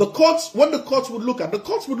 The courts, what the courts would look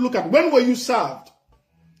at, when were you served?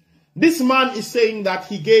 This man is saying that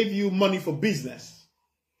he gave you money for business.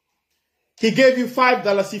 He gave you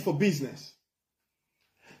 $5 for business.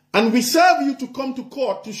 And we serve you to come to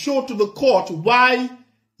court to show to the court why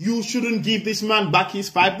you shouldn't give this man back his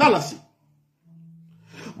 $5.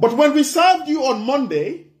 But when we served you on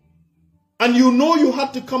Monday, and you know you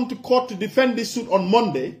had to come to court to defend this suit on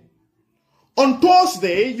Monday, on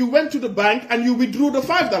Thursday, you went to the bank and you withdrew the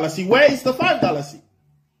 $5. Where is the $5?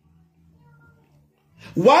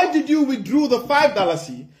 Why did you withdraw the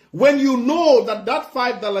 $5 when you know that that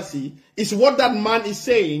 $5 is what that man is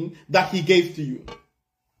saying that he gave to you?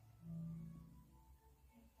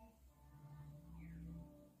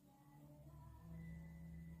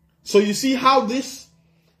 So you see how this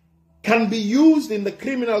can be used in the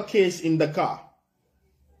criminal case in the car.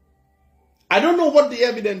 I don't know what the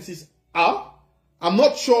evidences are. I'm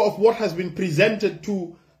not sure of what has been presented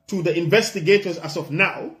to the investigators as of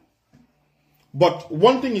now. But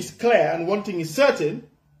one thing is clear and one thing is certain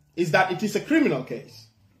is that it is a criminal case.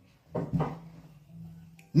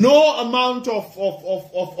 No amount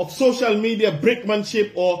of social media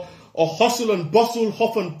brickmanship or hustle and bustle,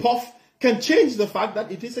 huff and puff can change the fact that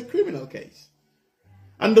it is a criminal case.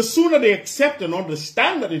 And the sooner they accept and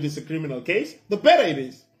understand that it is a criminal case, the better it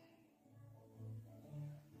is.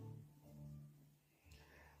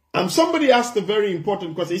 And somebody asked a very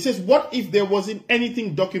important question. He says, what if there wasn't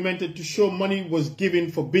anything documented to show money was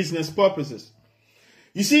given for business purposes?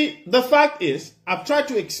 You see, the fact is, I've tried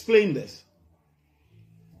to explain this.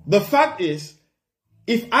 The fact is,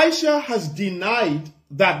 if Aisha has denied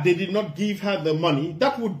that they did not give her the money,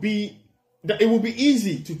 it would be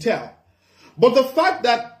easy to tell. But the fact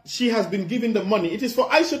that she has been given the money, it is for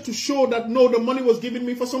Aisha to show that no, the money was given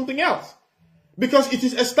me for something else. Because it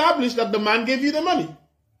is established that the man gave you the money.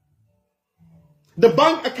 The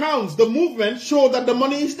bank accounts, the movement show that the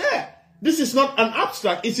money is there. This is not an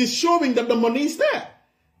abstract. It is showing that the money is there.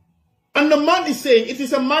 And the man is saying it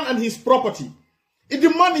is a man and his property. If the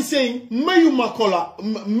man is saying, Meyu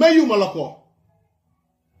Malako.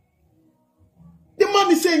 The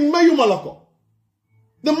man is saying, Meyu Malako.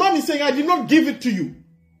 The man is saying, I did not give it to you.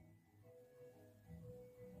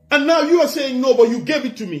 And now you are saying, no, but you gave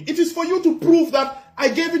it to me. It is for you to prove that I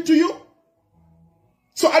gave it to you.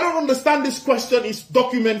 So I don't understand this question, is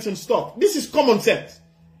documents and stuff. This is common sense.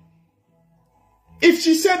 If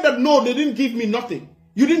she said that, no, they didn't give me nothing.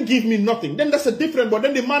 You didn't give me nothing. Then that's a different, but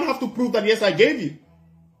then the man has to prove that, yes, I gave you.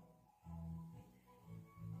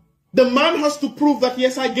 The man has to prove that,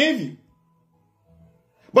 yes, I gave you.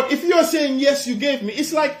 But if you're saying, yes, you gave me,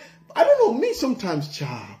 it's like, I don't know, me sometimes,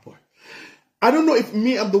 boy. I don't know if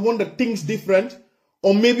me, I'm the one that thinks different,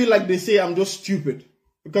 or maybe like they say, I'm just stupid.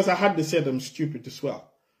 Because I had to say that I'm stupid as well.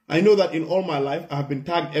 I know that in all my life, I have been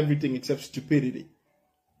tagged everything except stupidity.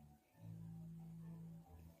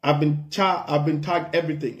 I've been tagged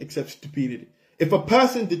everything except stupidity. If a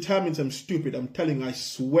person determines I'm stupid, I'm telling you, I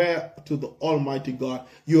swear to the Almighty God,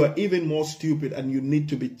 you are even more stupid and you need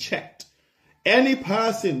to be checked. Any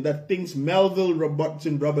person that thinks Melville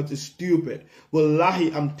Roberts is stupid,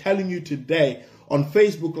 wallahi, I'm telling you today, on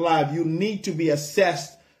Facebook Live, you need to be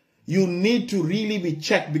assessed. You need to really be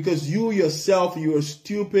checked because you yourself, you are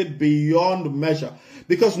stupid beyond measure.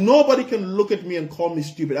 Because nobody can look at me and call me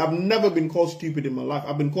stupid. I've never been called stupid in my life.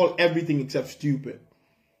 I've been called everything except stupid.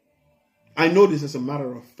 I know this as a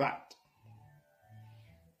matter of fact.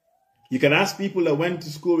 You can ask people that went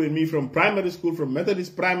to school with me from primary school, from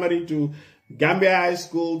Methodist primary to Gambia High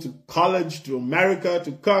School, to college, to America,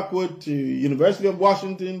 to Kirkwood, to University of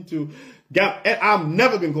Washington, to I've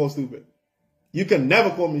never been called stupid. You can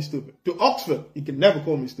never call me stupid. To Oxford, you can never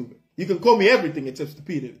call me stupid. You can call me everything except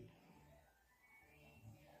stupidity.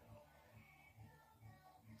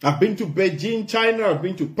 I've been to Beijing, China. I've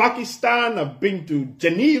been to Pakistan. I've been to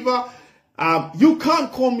Geneva. You can't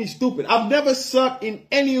call me stupid. I've never sat in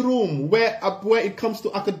any room where it comes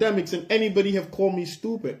to academics and anybody have called me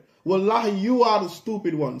stupid. Wallahi, you are the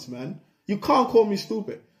stupid ones, man. You can't call me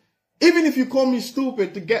stupid. Even if you call me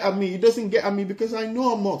stupid to get at me, it doesn't get at me because I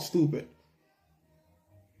know I'm not stupid.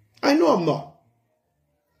 I know I'm not.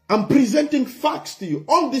 I'm presenting facts to you,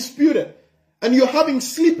 undisputed. And you're having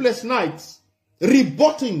sleepless nights,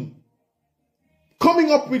 rebutting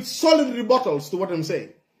coming up with solid rebuttals to what I'm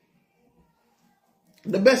saying.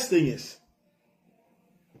 The best thing is,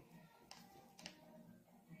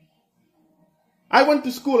 I went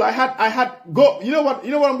to school. I had go. You know what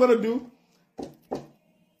I'm gonna do?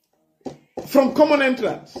 From common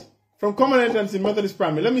entrance in Methodist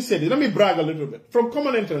Primary. Let me say this. Let me brag a little bit. From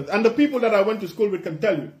common entrance, and the people that I went to school with can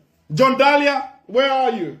tell you. John Dahlia, where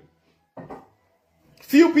are you?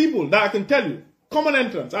 Few people that I can tell you. Common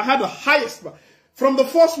entrance. I had the highest from the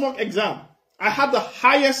first mock exam. I had the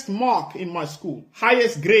highest mark in my school,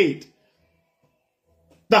 highest grade.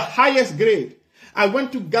 The highest grade. I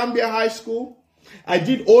went to Gambia High School. I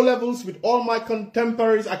did O-levels with all my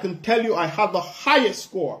contemporaries. I can tell you I had the highest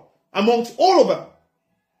score amongst all of them.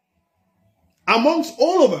 Amongst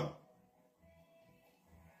all of them.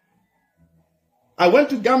 I went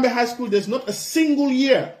to Gambia High School. There's not a single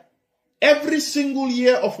year. Every single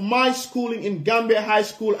year of my schooling in Gambia High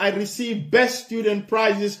School, I received best student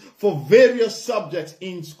prizes for various subjects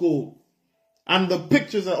in school. And the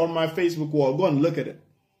pictures are on my Facebook wall. Go and look at it.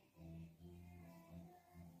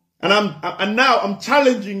 And now I'm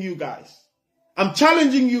challenging you guys. I'm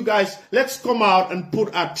challenging you guys. Let's come out and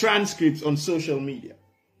put our transcripts on social media.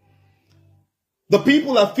 The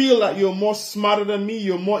people that feel that you're more smarter than me,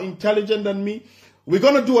 you're more intelligent than me, we're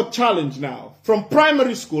going to do a challenge now. From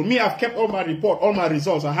primary school, me, I've kept all my report, all my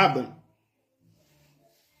results, I have them.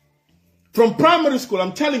 From primary school,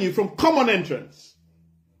 I'm telling you, from common entrance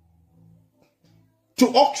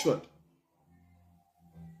to Oxford.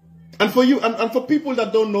 And for you, and for people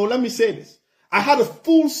that don't know, let me say this. I had a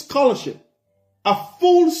full scholarship. A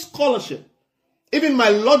full scholarship. Even my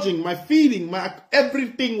lodging, my feeding,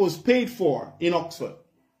 everything was paid for in Oxford.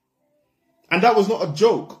 And that was not a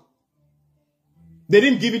joke. They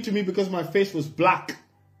didn't give it to me because my face was black.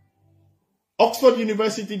 Oxford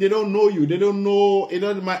University, they don't know you. They don't know,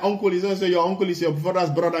 my uncle is also your uncle is your father's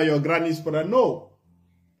brother, your granny's brother. No.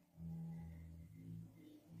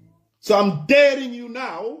 So I'm daring you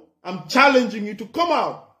now. I'm challenging you to come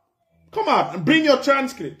out. Come out and bring your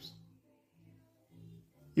transcripts.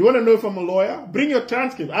 You want to know if I'm a lawyer? Bring your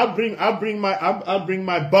transcript. I'll bring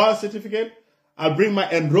my bar certificate. I'll bring my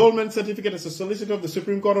enrollment certificate as a solicitor of the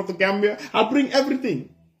Supreme Court of the Gambia. I'll bring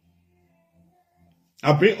everything.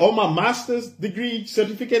 I'll bring all my master's degree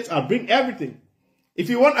certificates. I'll bring everything. If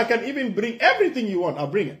you want, I can even bring everything you want. I'll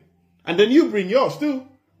bring it. And then you bring yours too.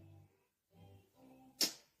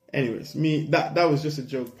 Anyways, that was just a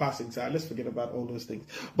joke passing side. Let's forget about all those things.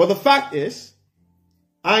 But the fact is,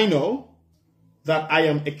 I know that I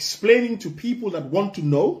am explaining to people that want to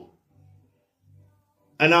know,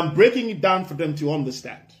 and I'm breaking it down for them to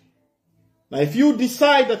understand. Now, if you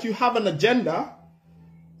decide that you have an agenda,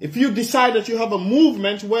 if you decide that you have a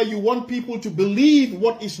movement where you want people to believe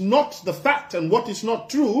what is not the fact and what is not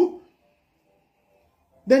true,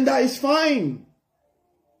 then that is fine.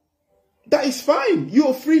 That is fine. You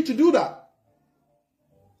are free to do that.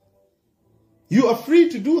 You are free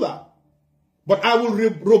to do that. But I will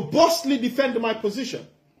robustly defend my position.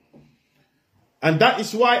 And that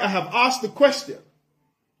is why I have asked the question.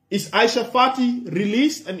 Is Aisha Fati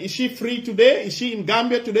released and is she free today? Is she in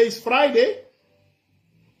Gambia? Today is Friday.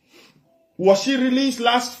 Was she released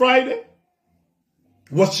last Friday?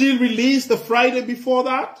 Was she released the Friday before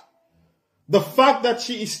that? The fact that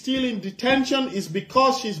she is still in detention is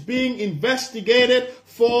because she's being investigated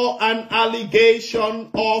for an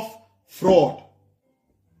allegation of fraud.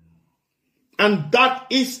 And that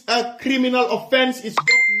is a criminal offense. It's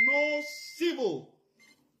got no civil.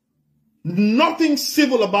 Nothing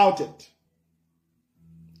civil about it.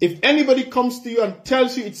 If anybody comes to you and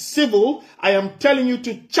tells you it's civil, I am telling you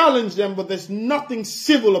to challenge them, but there's nothing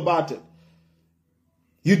civil about it.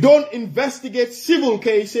 You don't investigate civil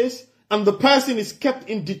cases and the person is kept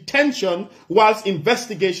in detention whilst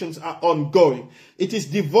investigations are ongoing. It is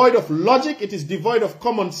devoid of logic. It is devoid of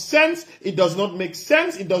common sense. It does not make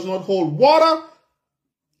sense. It does not hold water.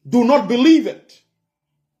 Do not believe it.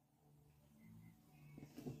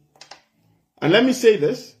 And let me say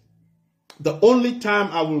this. The only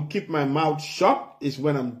time I will keep my mouth shut is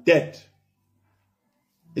when I'm dead.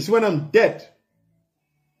 It's when I'm dead.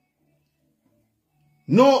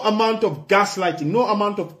 No amount of gaslighting, no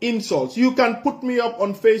amount of insults. You can put me up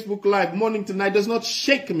on Facebook Live morning to night. Does not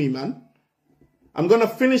shake me, man. I'm going to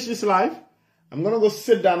finish this live. I'm going to go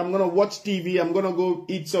sit down. I'm going to watch TV. I'm going to go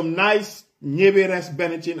eat some nice nyebe rice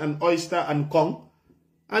benachin and oyster and kong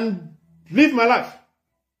and live my life.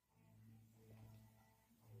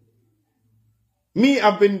 Me,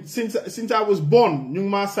 I've been, since I was born,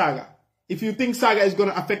 Nyungma Saga. If you think Saga is going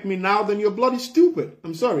to affect me now, then you're bloody stupid.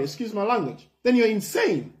 I'm sorry, excuse my language. Then you're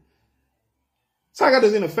insane. Saga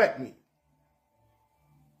doesn't affect me.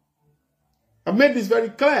 I've made this very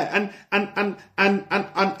clear. And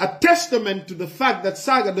a testament to the fact that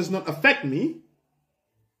saga does not affect me.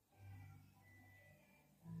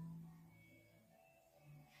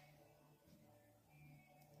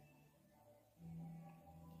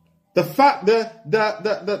 The fact,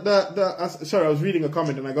 sorry, I was reading a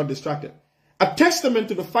comment and I got distracted. A testament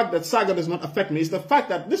to the fact that saga does not affect me is the fact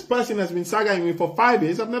that this person has been sagaing me for 5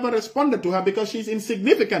 years. I've never responded to her because she's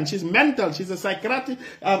insignificant. She's mental. She's a psychiatric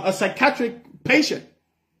patient.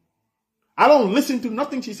 I don't listen to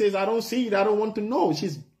nothing she says. I don't see it. I don't want to know.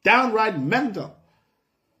 She's downright mental.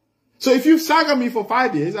 So if you saga me for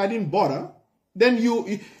 5 years, I didn't bother, then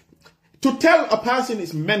to tell a person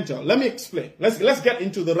is mental. Let me explain. Let's get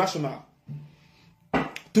into the rationale.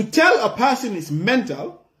 To tell a person is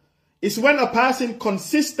mental is when a person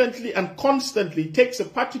consistently and constantly takes a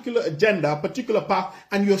particular agenda, a particular path,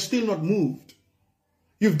 and you're still not moved.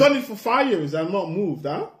 You've done it for 5 years, I'm not moved,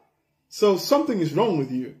 huh? So something is wrong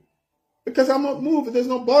with you. Because I'm not moved, it does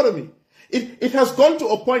not bother me. It has gone to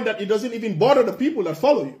a point that it doesn't even bother the people that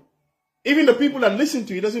follow you. Even the people that listen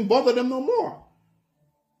to you, it doesn't bother them no more.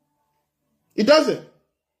 It doesn't. It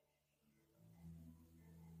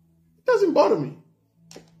doesn't bother me.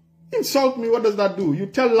 Insult me, what does that do? You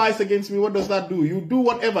tell lies against me, what does that do? You do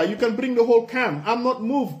whatever. You can bring the whole camp. I'm not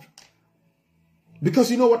moved. Because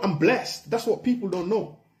you know what? I'm blessed. That's what people don't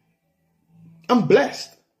know. I'm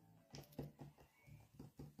blessed.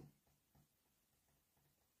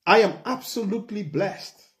 I am absolutely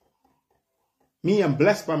blessed. Me, I'm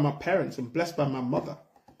blessed by my parents. I'm blessed by my mother.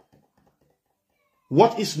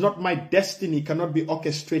 What is not my destiny cannot be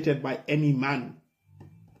orchestrated by any man.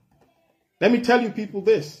 Let me tell you people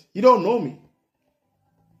this. You don't know me.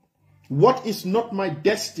 What is not my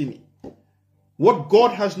destiny, what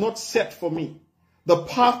God has not set for me, the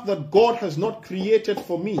path that God has not created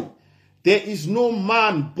for me, there is no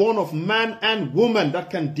man born of man and woman that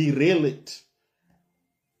can derail it.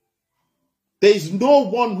 There is no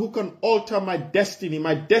one who can alter my destiny.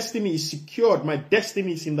 My destiny is secured. My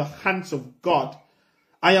destiny is in the hands of God.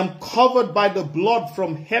 I am covered by the blood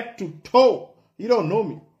from head to toe. You don't know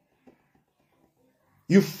me.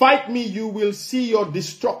 You fight me, you will see your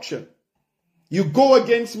destruction. You go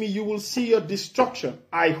against me, you will see your destruction.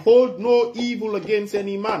 I hold no evil against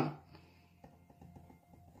any man.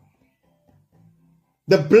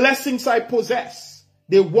 The blessings I possess,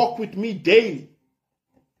 they walk with me daily.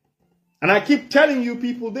 And I keep telling you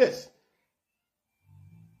people this,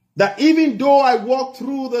 that even though I walk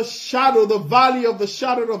through the shadow, the valley of the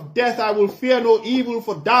shadow of death, I will fear no evil,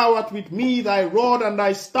 for thou art with me, thy rod and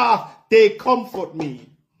thy staff, they comfort me.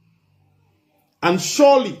 And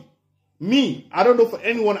surely, me, I don't know for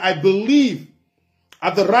anyone, I believe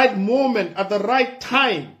at the right moment, at the right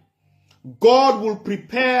time, God will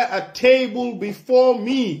prepare a table before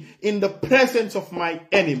me in the presence of my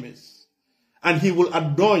enemies. And he will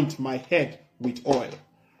anoint my head with oil.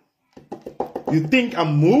 You think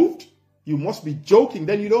I'm moved? You must be joking,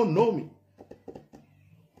 then you don't know me.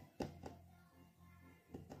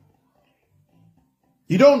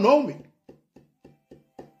 You don't know me.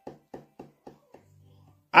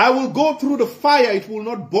 I will go through the fire, it will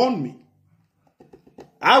not burn me.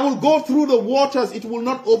 I will go through the waters, it will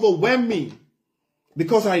not overwhelm me.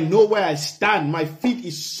 Because I know where I stand. My feet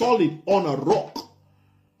is solid on a rock.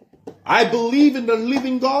 I believe in the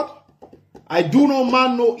living God. I do no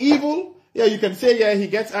man no evil. Yeah, you can say, yeah, he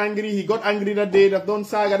gets angry. He got angry that day. That don't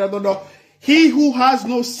saga, that don't know. He who has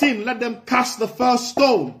no sin, let them cast the first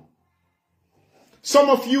stone. Some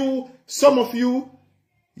of you,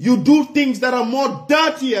 you do things that are more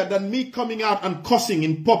dirtier than me coming out and cussing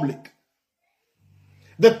in public.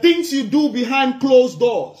 The things you do behind closed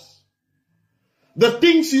doors. The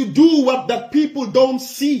things you do that people don't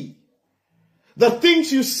see. The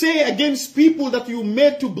things you say against people that you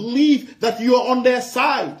made to believe that you are on their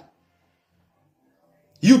side.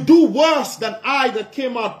 You do worse than I that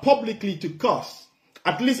came out publicly to curse.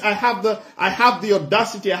 At least I have the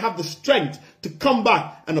audacity, I have the strength to come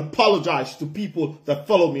back and apologize to people that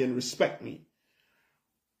follow me and respect me.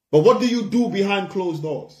 But what do you do behind closed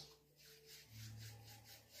doors?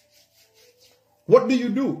 What do you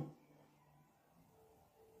do?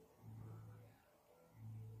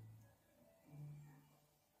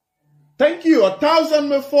 Thank you. 1,000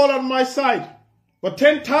 may fall on my side, but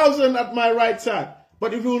 10,000 at my right side.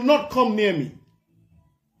 But it will not come near me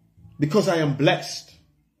because I am blessed.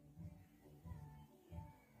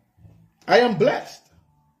 I am blessed.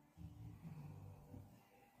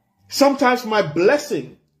 Sometimes my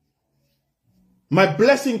blessing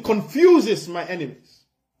confuses my enemies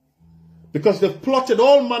because they've plotted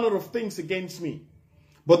all manner of things against me.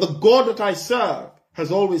 But the God that I serve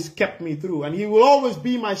has always kept me through. And he will always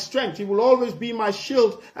be my strength. He will always be my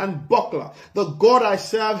shield and buckler. The God I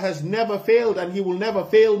serve has never failed, and he will never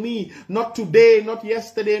fail me. Not today, not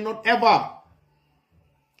yesterday, not ever.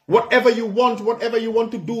 Whatever you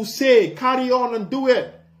want to do, say, carry on and do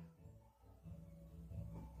it.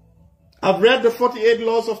 I've read the 48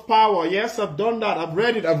 Laws of Power. Yes, I've done that. I've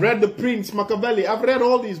read it. I've read the Prince, Machiavelli. I've read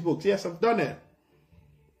all these books. Yes, I've done it.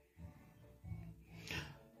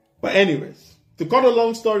 But anyways, to cut a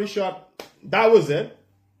long story short, that was it.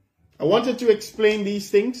 I wanted to explain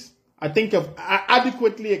these things. I think I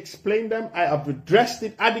adequately explained them. I have addressed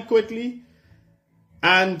it adequately.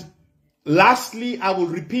 And lastly, I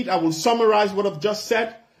will summarize what I've just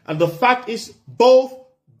said. And the fact is,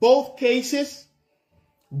 both cases,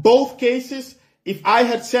 if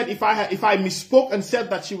I misspoke and said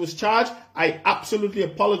that she was charged, I absolutely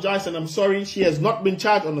apologize and I'm sorry. She has not been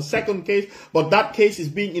charged on the second case, but that case is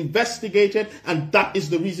being investigated, and that is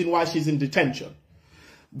the reason why she's in detention.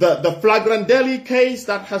 The Flagrandelli case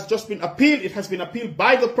that has just been appealed, it has been appealed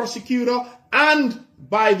by the prosecutor and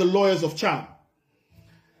by the lawyers of Thiam.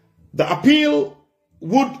 The appeal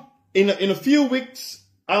would, in a few weeks,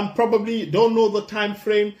 probably don't know the time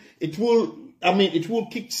frame. It will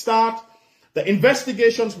kickstart. The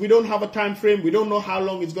investigations, we don't have a time frame. We don't know how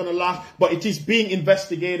long it's going to last, but it is being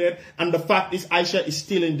investigated. And the fact is, Aisha is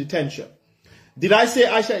still in detention. Did I say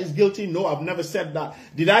Aisha is guilty? No, I've never said that.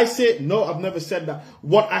 Did I say? No, I've never said that.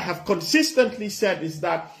 What I have consistently said is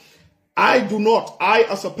that I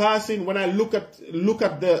as a person, when I look at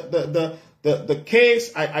the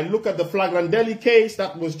case, I look at the Flagrandelli case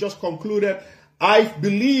that was just concluded. I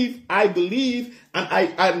believe,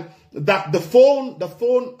 and that the phone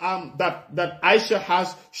that Aisha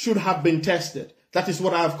has should have been tested. That is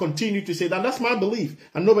what I have continued to say. That's my belief,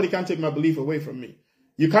 and nobody can take my belief away from me.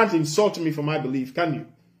 You can't insult me for my belief, can you?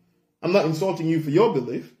 I'm not insulting you for your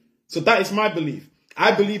belief. So that is my belief.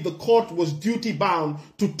 I believe the court was duty bound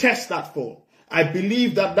to test that phone. I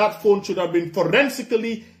believe that phone should have been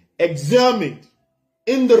forensically examined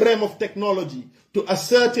in the realm of technology to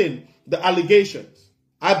ascertain the allegations.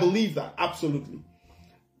 I believe that, absolutely.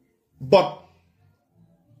 But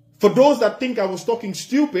for those that think I was talking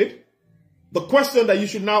stupid, the question that you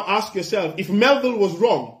should now ask yourself, if Melville was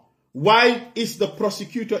wrong, why is the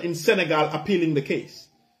prosecutor in Senegal appealing the case?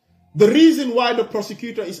 The reason why the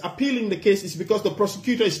prosecutor is appealing the case is because the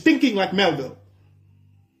prosecutor is thinking like Melville.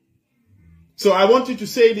 So I want you to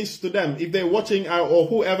say this to them. If they're watching, or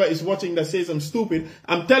whoever is watching that says I'm stupid,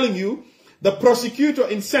 I'm telling you, the prosecutor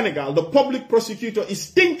in Senegal, the public prosecutor, is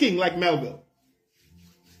thinking like Melville.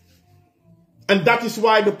 And that is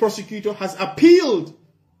why the prosecutor has appealed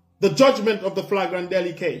the judgment of the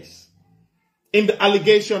Flagrandelli case in the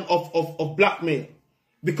allegation of blackmail,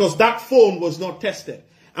 because that phone was not tested.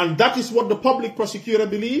 And that is what the public prosecutor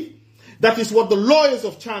believed. That is what the lawyers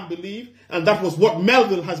of Thiam believe. And that was what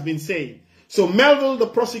Melville has been saying. So Melville, the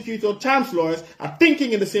prosecutor, Thiam's lawyers are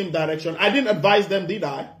thinking in the same direction. I didn't advise them, did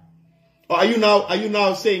I? Or are you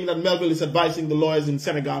now saying that Melville is advising the lawyers in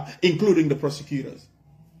Senegal, including the prosecutors?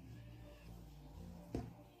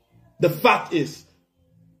 The fact is,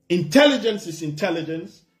 intelligence is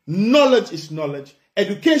intelligence, knowledge is knowledge,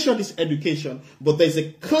 education is education, but there's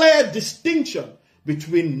a clear distinction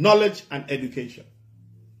between knowledge and education.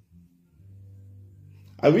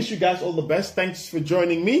 I wish you guys all the best. Thanks for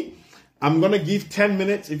joining me. I'm going to give 10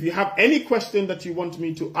 minutes. If you have any question that you want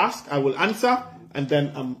me to ask, I will answer, and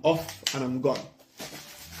then I'm off and I'm gone.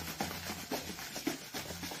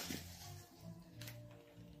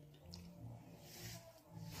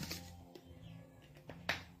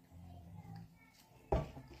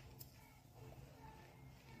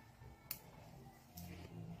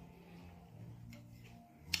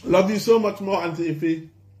 Love you so much more, Auntie Ife.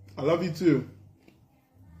 I love you too.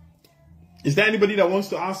 Is there anybody that wants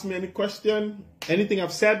to ask me any question? Anything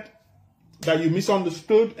I've said that you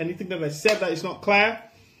misunderstood? Anything that I said that is not clear?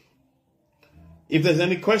 If there's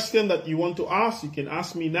any question that you want to ask, you can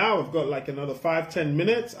ask me now. I've got like another 5-10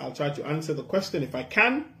 minutes. I'll try to answer the question if I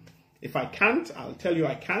can. If I can't, I'll tell you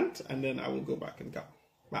I can't, and then I will go back and come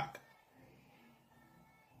back.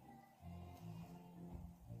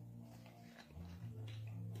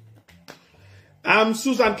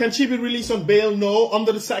 Susan, can she be released on bail? No,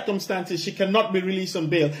 under the circumstances, she cannot be released on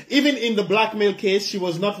bail. Even in the blackmail case, she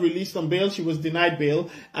was not released on bail. She was denied bail.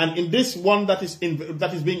 And in this one that is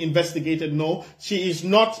being investigated, no, she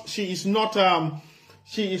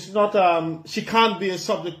can't be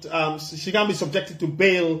subjected to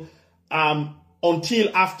bail,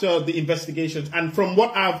 until after the investigations. And from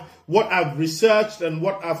what I've researched and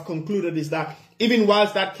what I've concluded is that even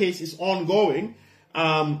whilst that case is ongoing,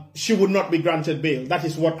 she would not be granted bail. That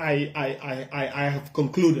is what I have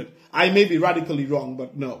concluded. I may be radically wrong,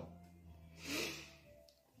 but no.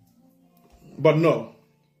 But no.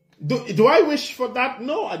 Do I wish for that?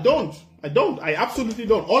 No, I don't. I don't. I absolutely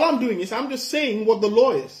don't. All I'm doing is I'm just saying what the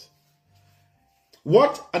law is.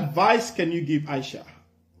 What advice can you give Aisha?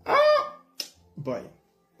 Boy.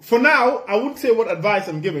 For now, I wouldn't say what advice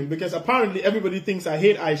I'm giving because apparently everybody thinks I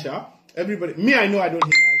hate Aisha. Me, I know I don't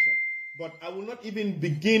hate Aisha. But I will not even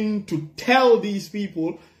begin to tell these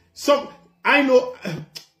people. I know,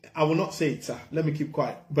 I will not say it, sir. Let me keep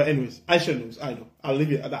quiet. But anyways, Aisha knows, I know. I'll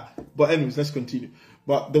leave it at that. But anyways, let's continue.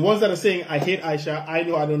 But the ones that are saying I hate Aisha, I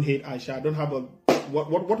know I don't hate Aisha. I don't have a,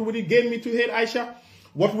 what would it gain me to hate Aisha?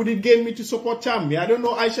 What would it gain me to support Thiam? Me, I don't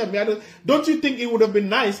know Aisha. Me, don't you think it would have been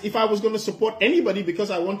nice if I was going to support anybody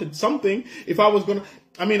because I wanted something? If I was going to,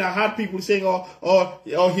 I mean, I had people saying,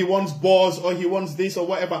 oh, he wants balls, or he wants this, or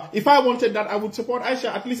whatever. If I wanted that, I would support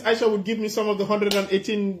Aisha. At least Aisha would give me some of the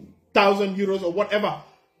 118,000 euros or whatever.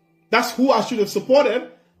 That's who I should have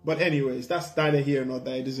supported. But anyways, that's neither here nor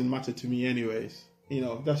there. It doesn't matter to me anyways. You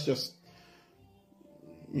know, that's just,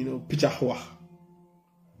 you know, pichahwa.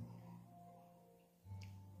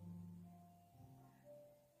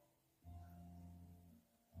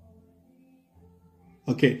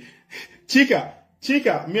 Okay. Chica,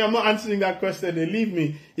 me, I'm not answering that question. They leave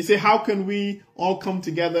me. He said, how can we all come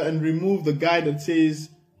together and remove the guy that says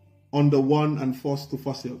on the one and forced to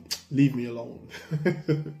fossil? Leave me alone.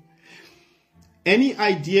 Any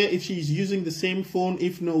idea if she's using the same phone?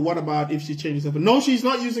 If no, what about if she changes the phone? No, she's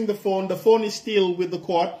not using the phone. The phone is still with the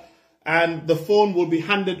court, and the phone will be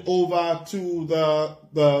handed over to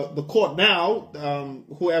the court now,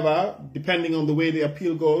 whoever, depending on the way the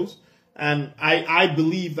appeal goes. And I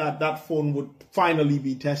believe that phone would finally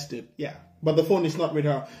be tested. Yeah. But the phone is not with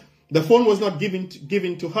her. The phone was not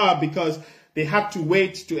given to her because they had to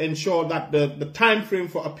wait to ensure that the time frame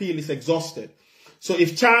for appeal is exhausted. So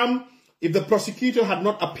if the prosecutor had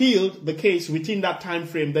not appealed the case within that time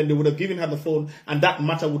frame, then they would have given her the phone and that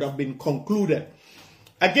matter would have been concluded.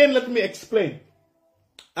 Again, let me explain.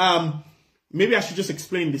 Maybe I should just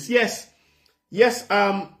explain this. Yes,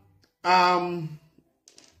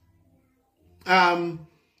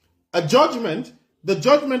 the judgment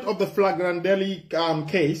of the Flagrandelli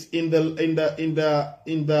case in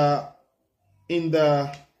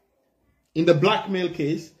the blackmail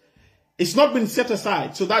case, it's not been set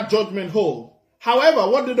aside, so that judgment hold. However,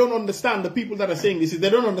 what they don't understand, the people that are saying this, is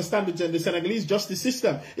they don't understand the Senegalese justice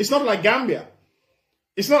system. It's not like Gambia.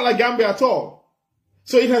 It's not like Gambia at all.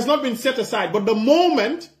 So it has not been set aside. But the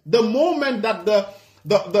moment that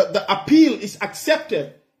the appeal is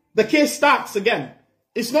accepted, the case starts again.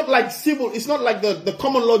 It's not like civil, it's not like the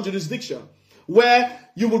common law jurisdiction where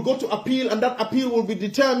you will go to appeal and that appeal will be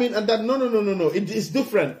determined and that, no. It is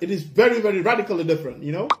different. It is very, very radically different,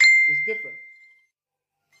 you know? It's different.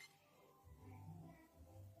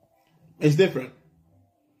 It's different.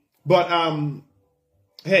 But,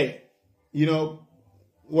 hey, you know,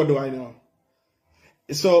 what do I know?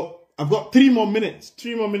 So I've got 3 more minutes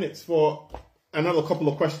for another couple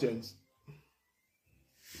of questions.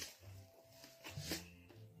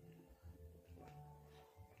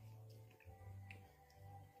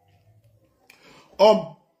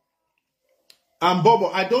 Bobo,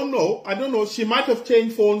 I don't know. She might have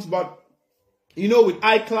changed phones, but you know, with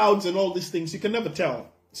iClouds and all these things, you can never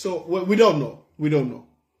tell. So we don't know. We don't know.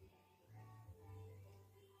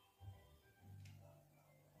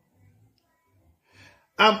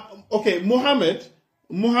 Okay, Mohammed,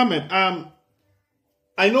 I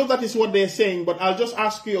know that is what they're saying, but I'll just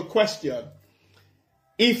ask you a question.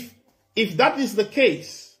 If that is the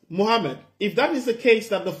case, Mohammed, if that is the case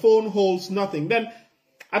that the phone holds nothing, then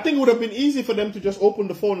I think it would have been easy for them to just open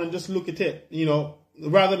the phone and just look at it, you know,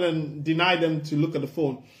 rather than deny them to look at the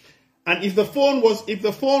phone. And if the phone was with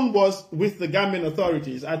the Gambian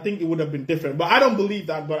authorities, I think it would have been different. But I don't believe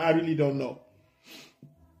that, but I really don't know.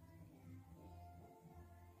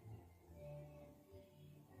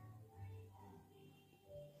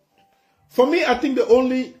 For me, I think the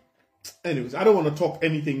only... Anyways, I don't want to talk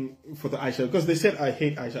anything for the Aisha because they said I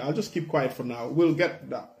hate Aisha. I'll just keep quiet for now. We'll get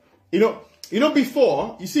that. You know,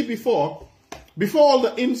 before all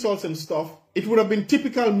the insults and stuff, it would have been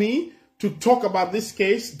typical me to talk about this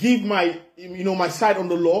case, give my, my side on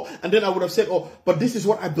the law, and then I would have said, oh, but this is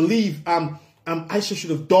what I believe Aisha should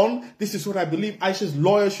have done. This is what I believe Aisha's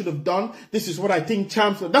lawyer should have done. This is what I think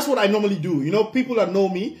Thiam. That's what I normally do. You know, people that know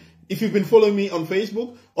me, if you've been following me on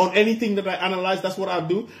Facebook, on anything that I analyze, that's what I'll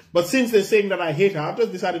do. But since they're saying that I hate her, I've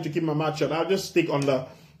just decided to keep my mouth shut. I'll just stick on the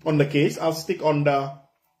case. I'll stick on the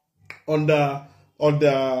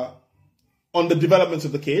on the developments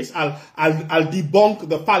of the case. I'll debunk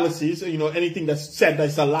the fallacies, anything that's said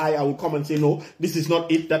that's a lie. I will come and say, no, this is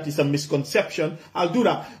not it. That is a misconception. I'll do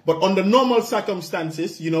that. But under normal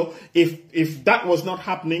circumstances, if that was not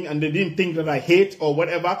happening and they didn't think that I hate or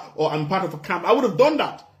whatever, or I'm part of a camp, I would have done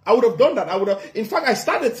that. In fact, I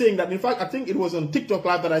started saying that. In fact, I think it was on TikTok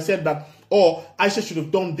Live that I said that, Aisha should have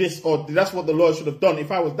done this, or that's what the lawyer should have done.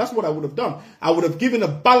 That's what I would have done. I would have given a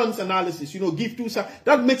balanced analysis, give two sides.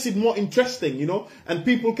 That makes it more interesting, and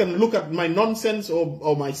people can look at my nonsense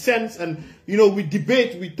or my sense, and, we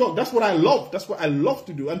debate, we talk. That's what I love. That's what I love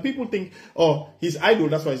to do. And people think, he's idle,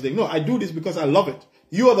 that's why he's doing. No, I do this because I love it.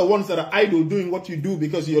 You are the ones that are idle doing what you do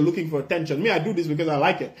because you're looking for attention. Me, I do this because I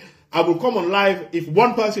like it. I will come on live. If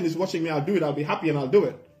one person is watching me, I'll do it. I'll be happy and I'll do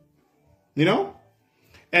it.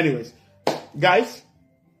 Anyways, guys,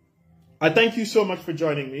 I thank you so much for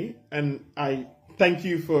joining me. And I thank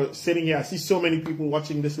you for sitting here. I see so many people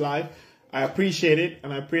watching this live. I appreciate it.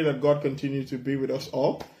 And I pray that God continue to be with us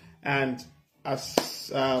all. And as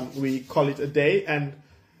we call it a day. And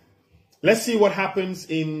let's see what happens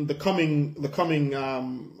in the coming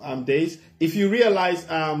days. If you realize,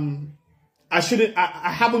 I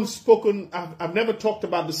haven't spoken, I've never talked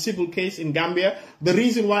about the civil case in Gambia. The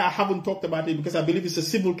reason why I haven't talked about it because I believe it's a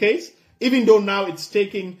civil case, even though now it's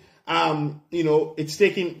taking, it's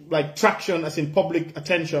taking like traction as in public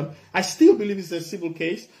attention. I still believe it's a civil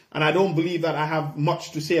case, and I don't believe that I have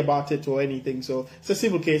much to say about it or anything. So it's a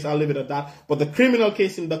civil case. I'll leave it at that. But the criminal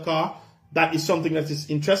case in Dakar, that is something that is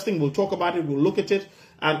interesting. We'll talk about it. We'll look at it.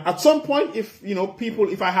 And at some point, if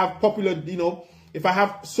I have popular, if I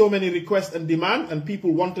have so many requests and demand and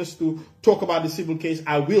people want us to talk about the civil case,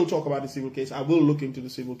 I will talk about the civil case. I will look into the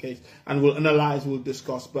civil case and we'll analyze, we'll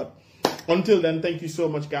discuss. But until then, thank you so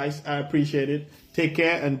much, guys. I appreciate it. Take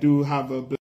care and do have a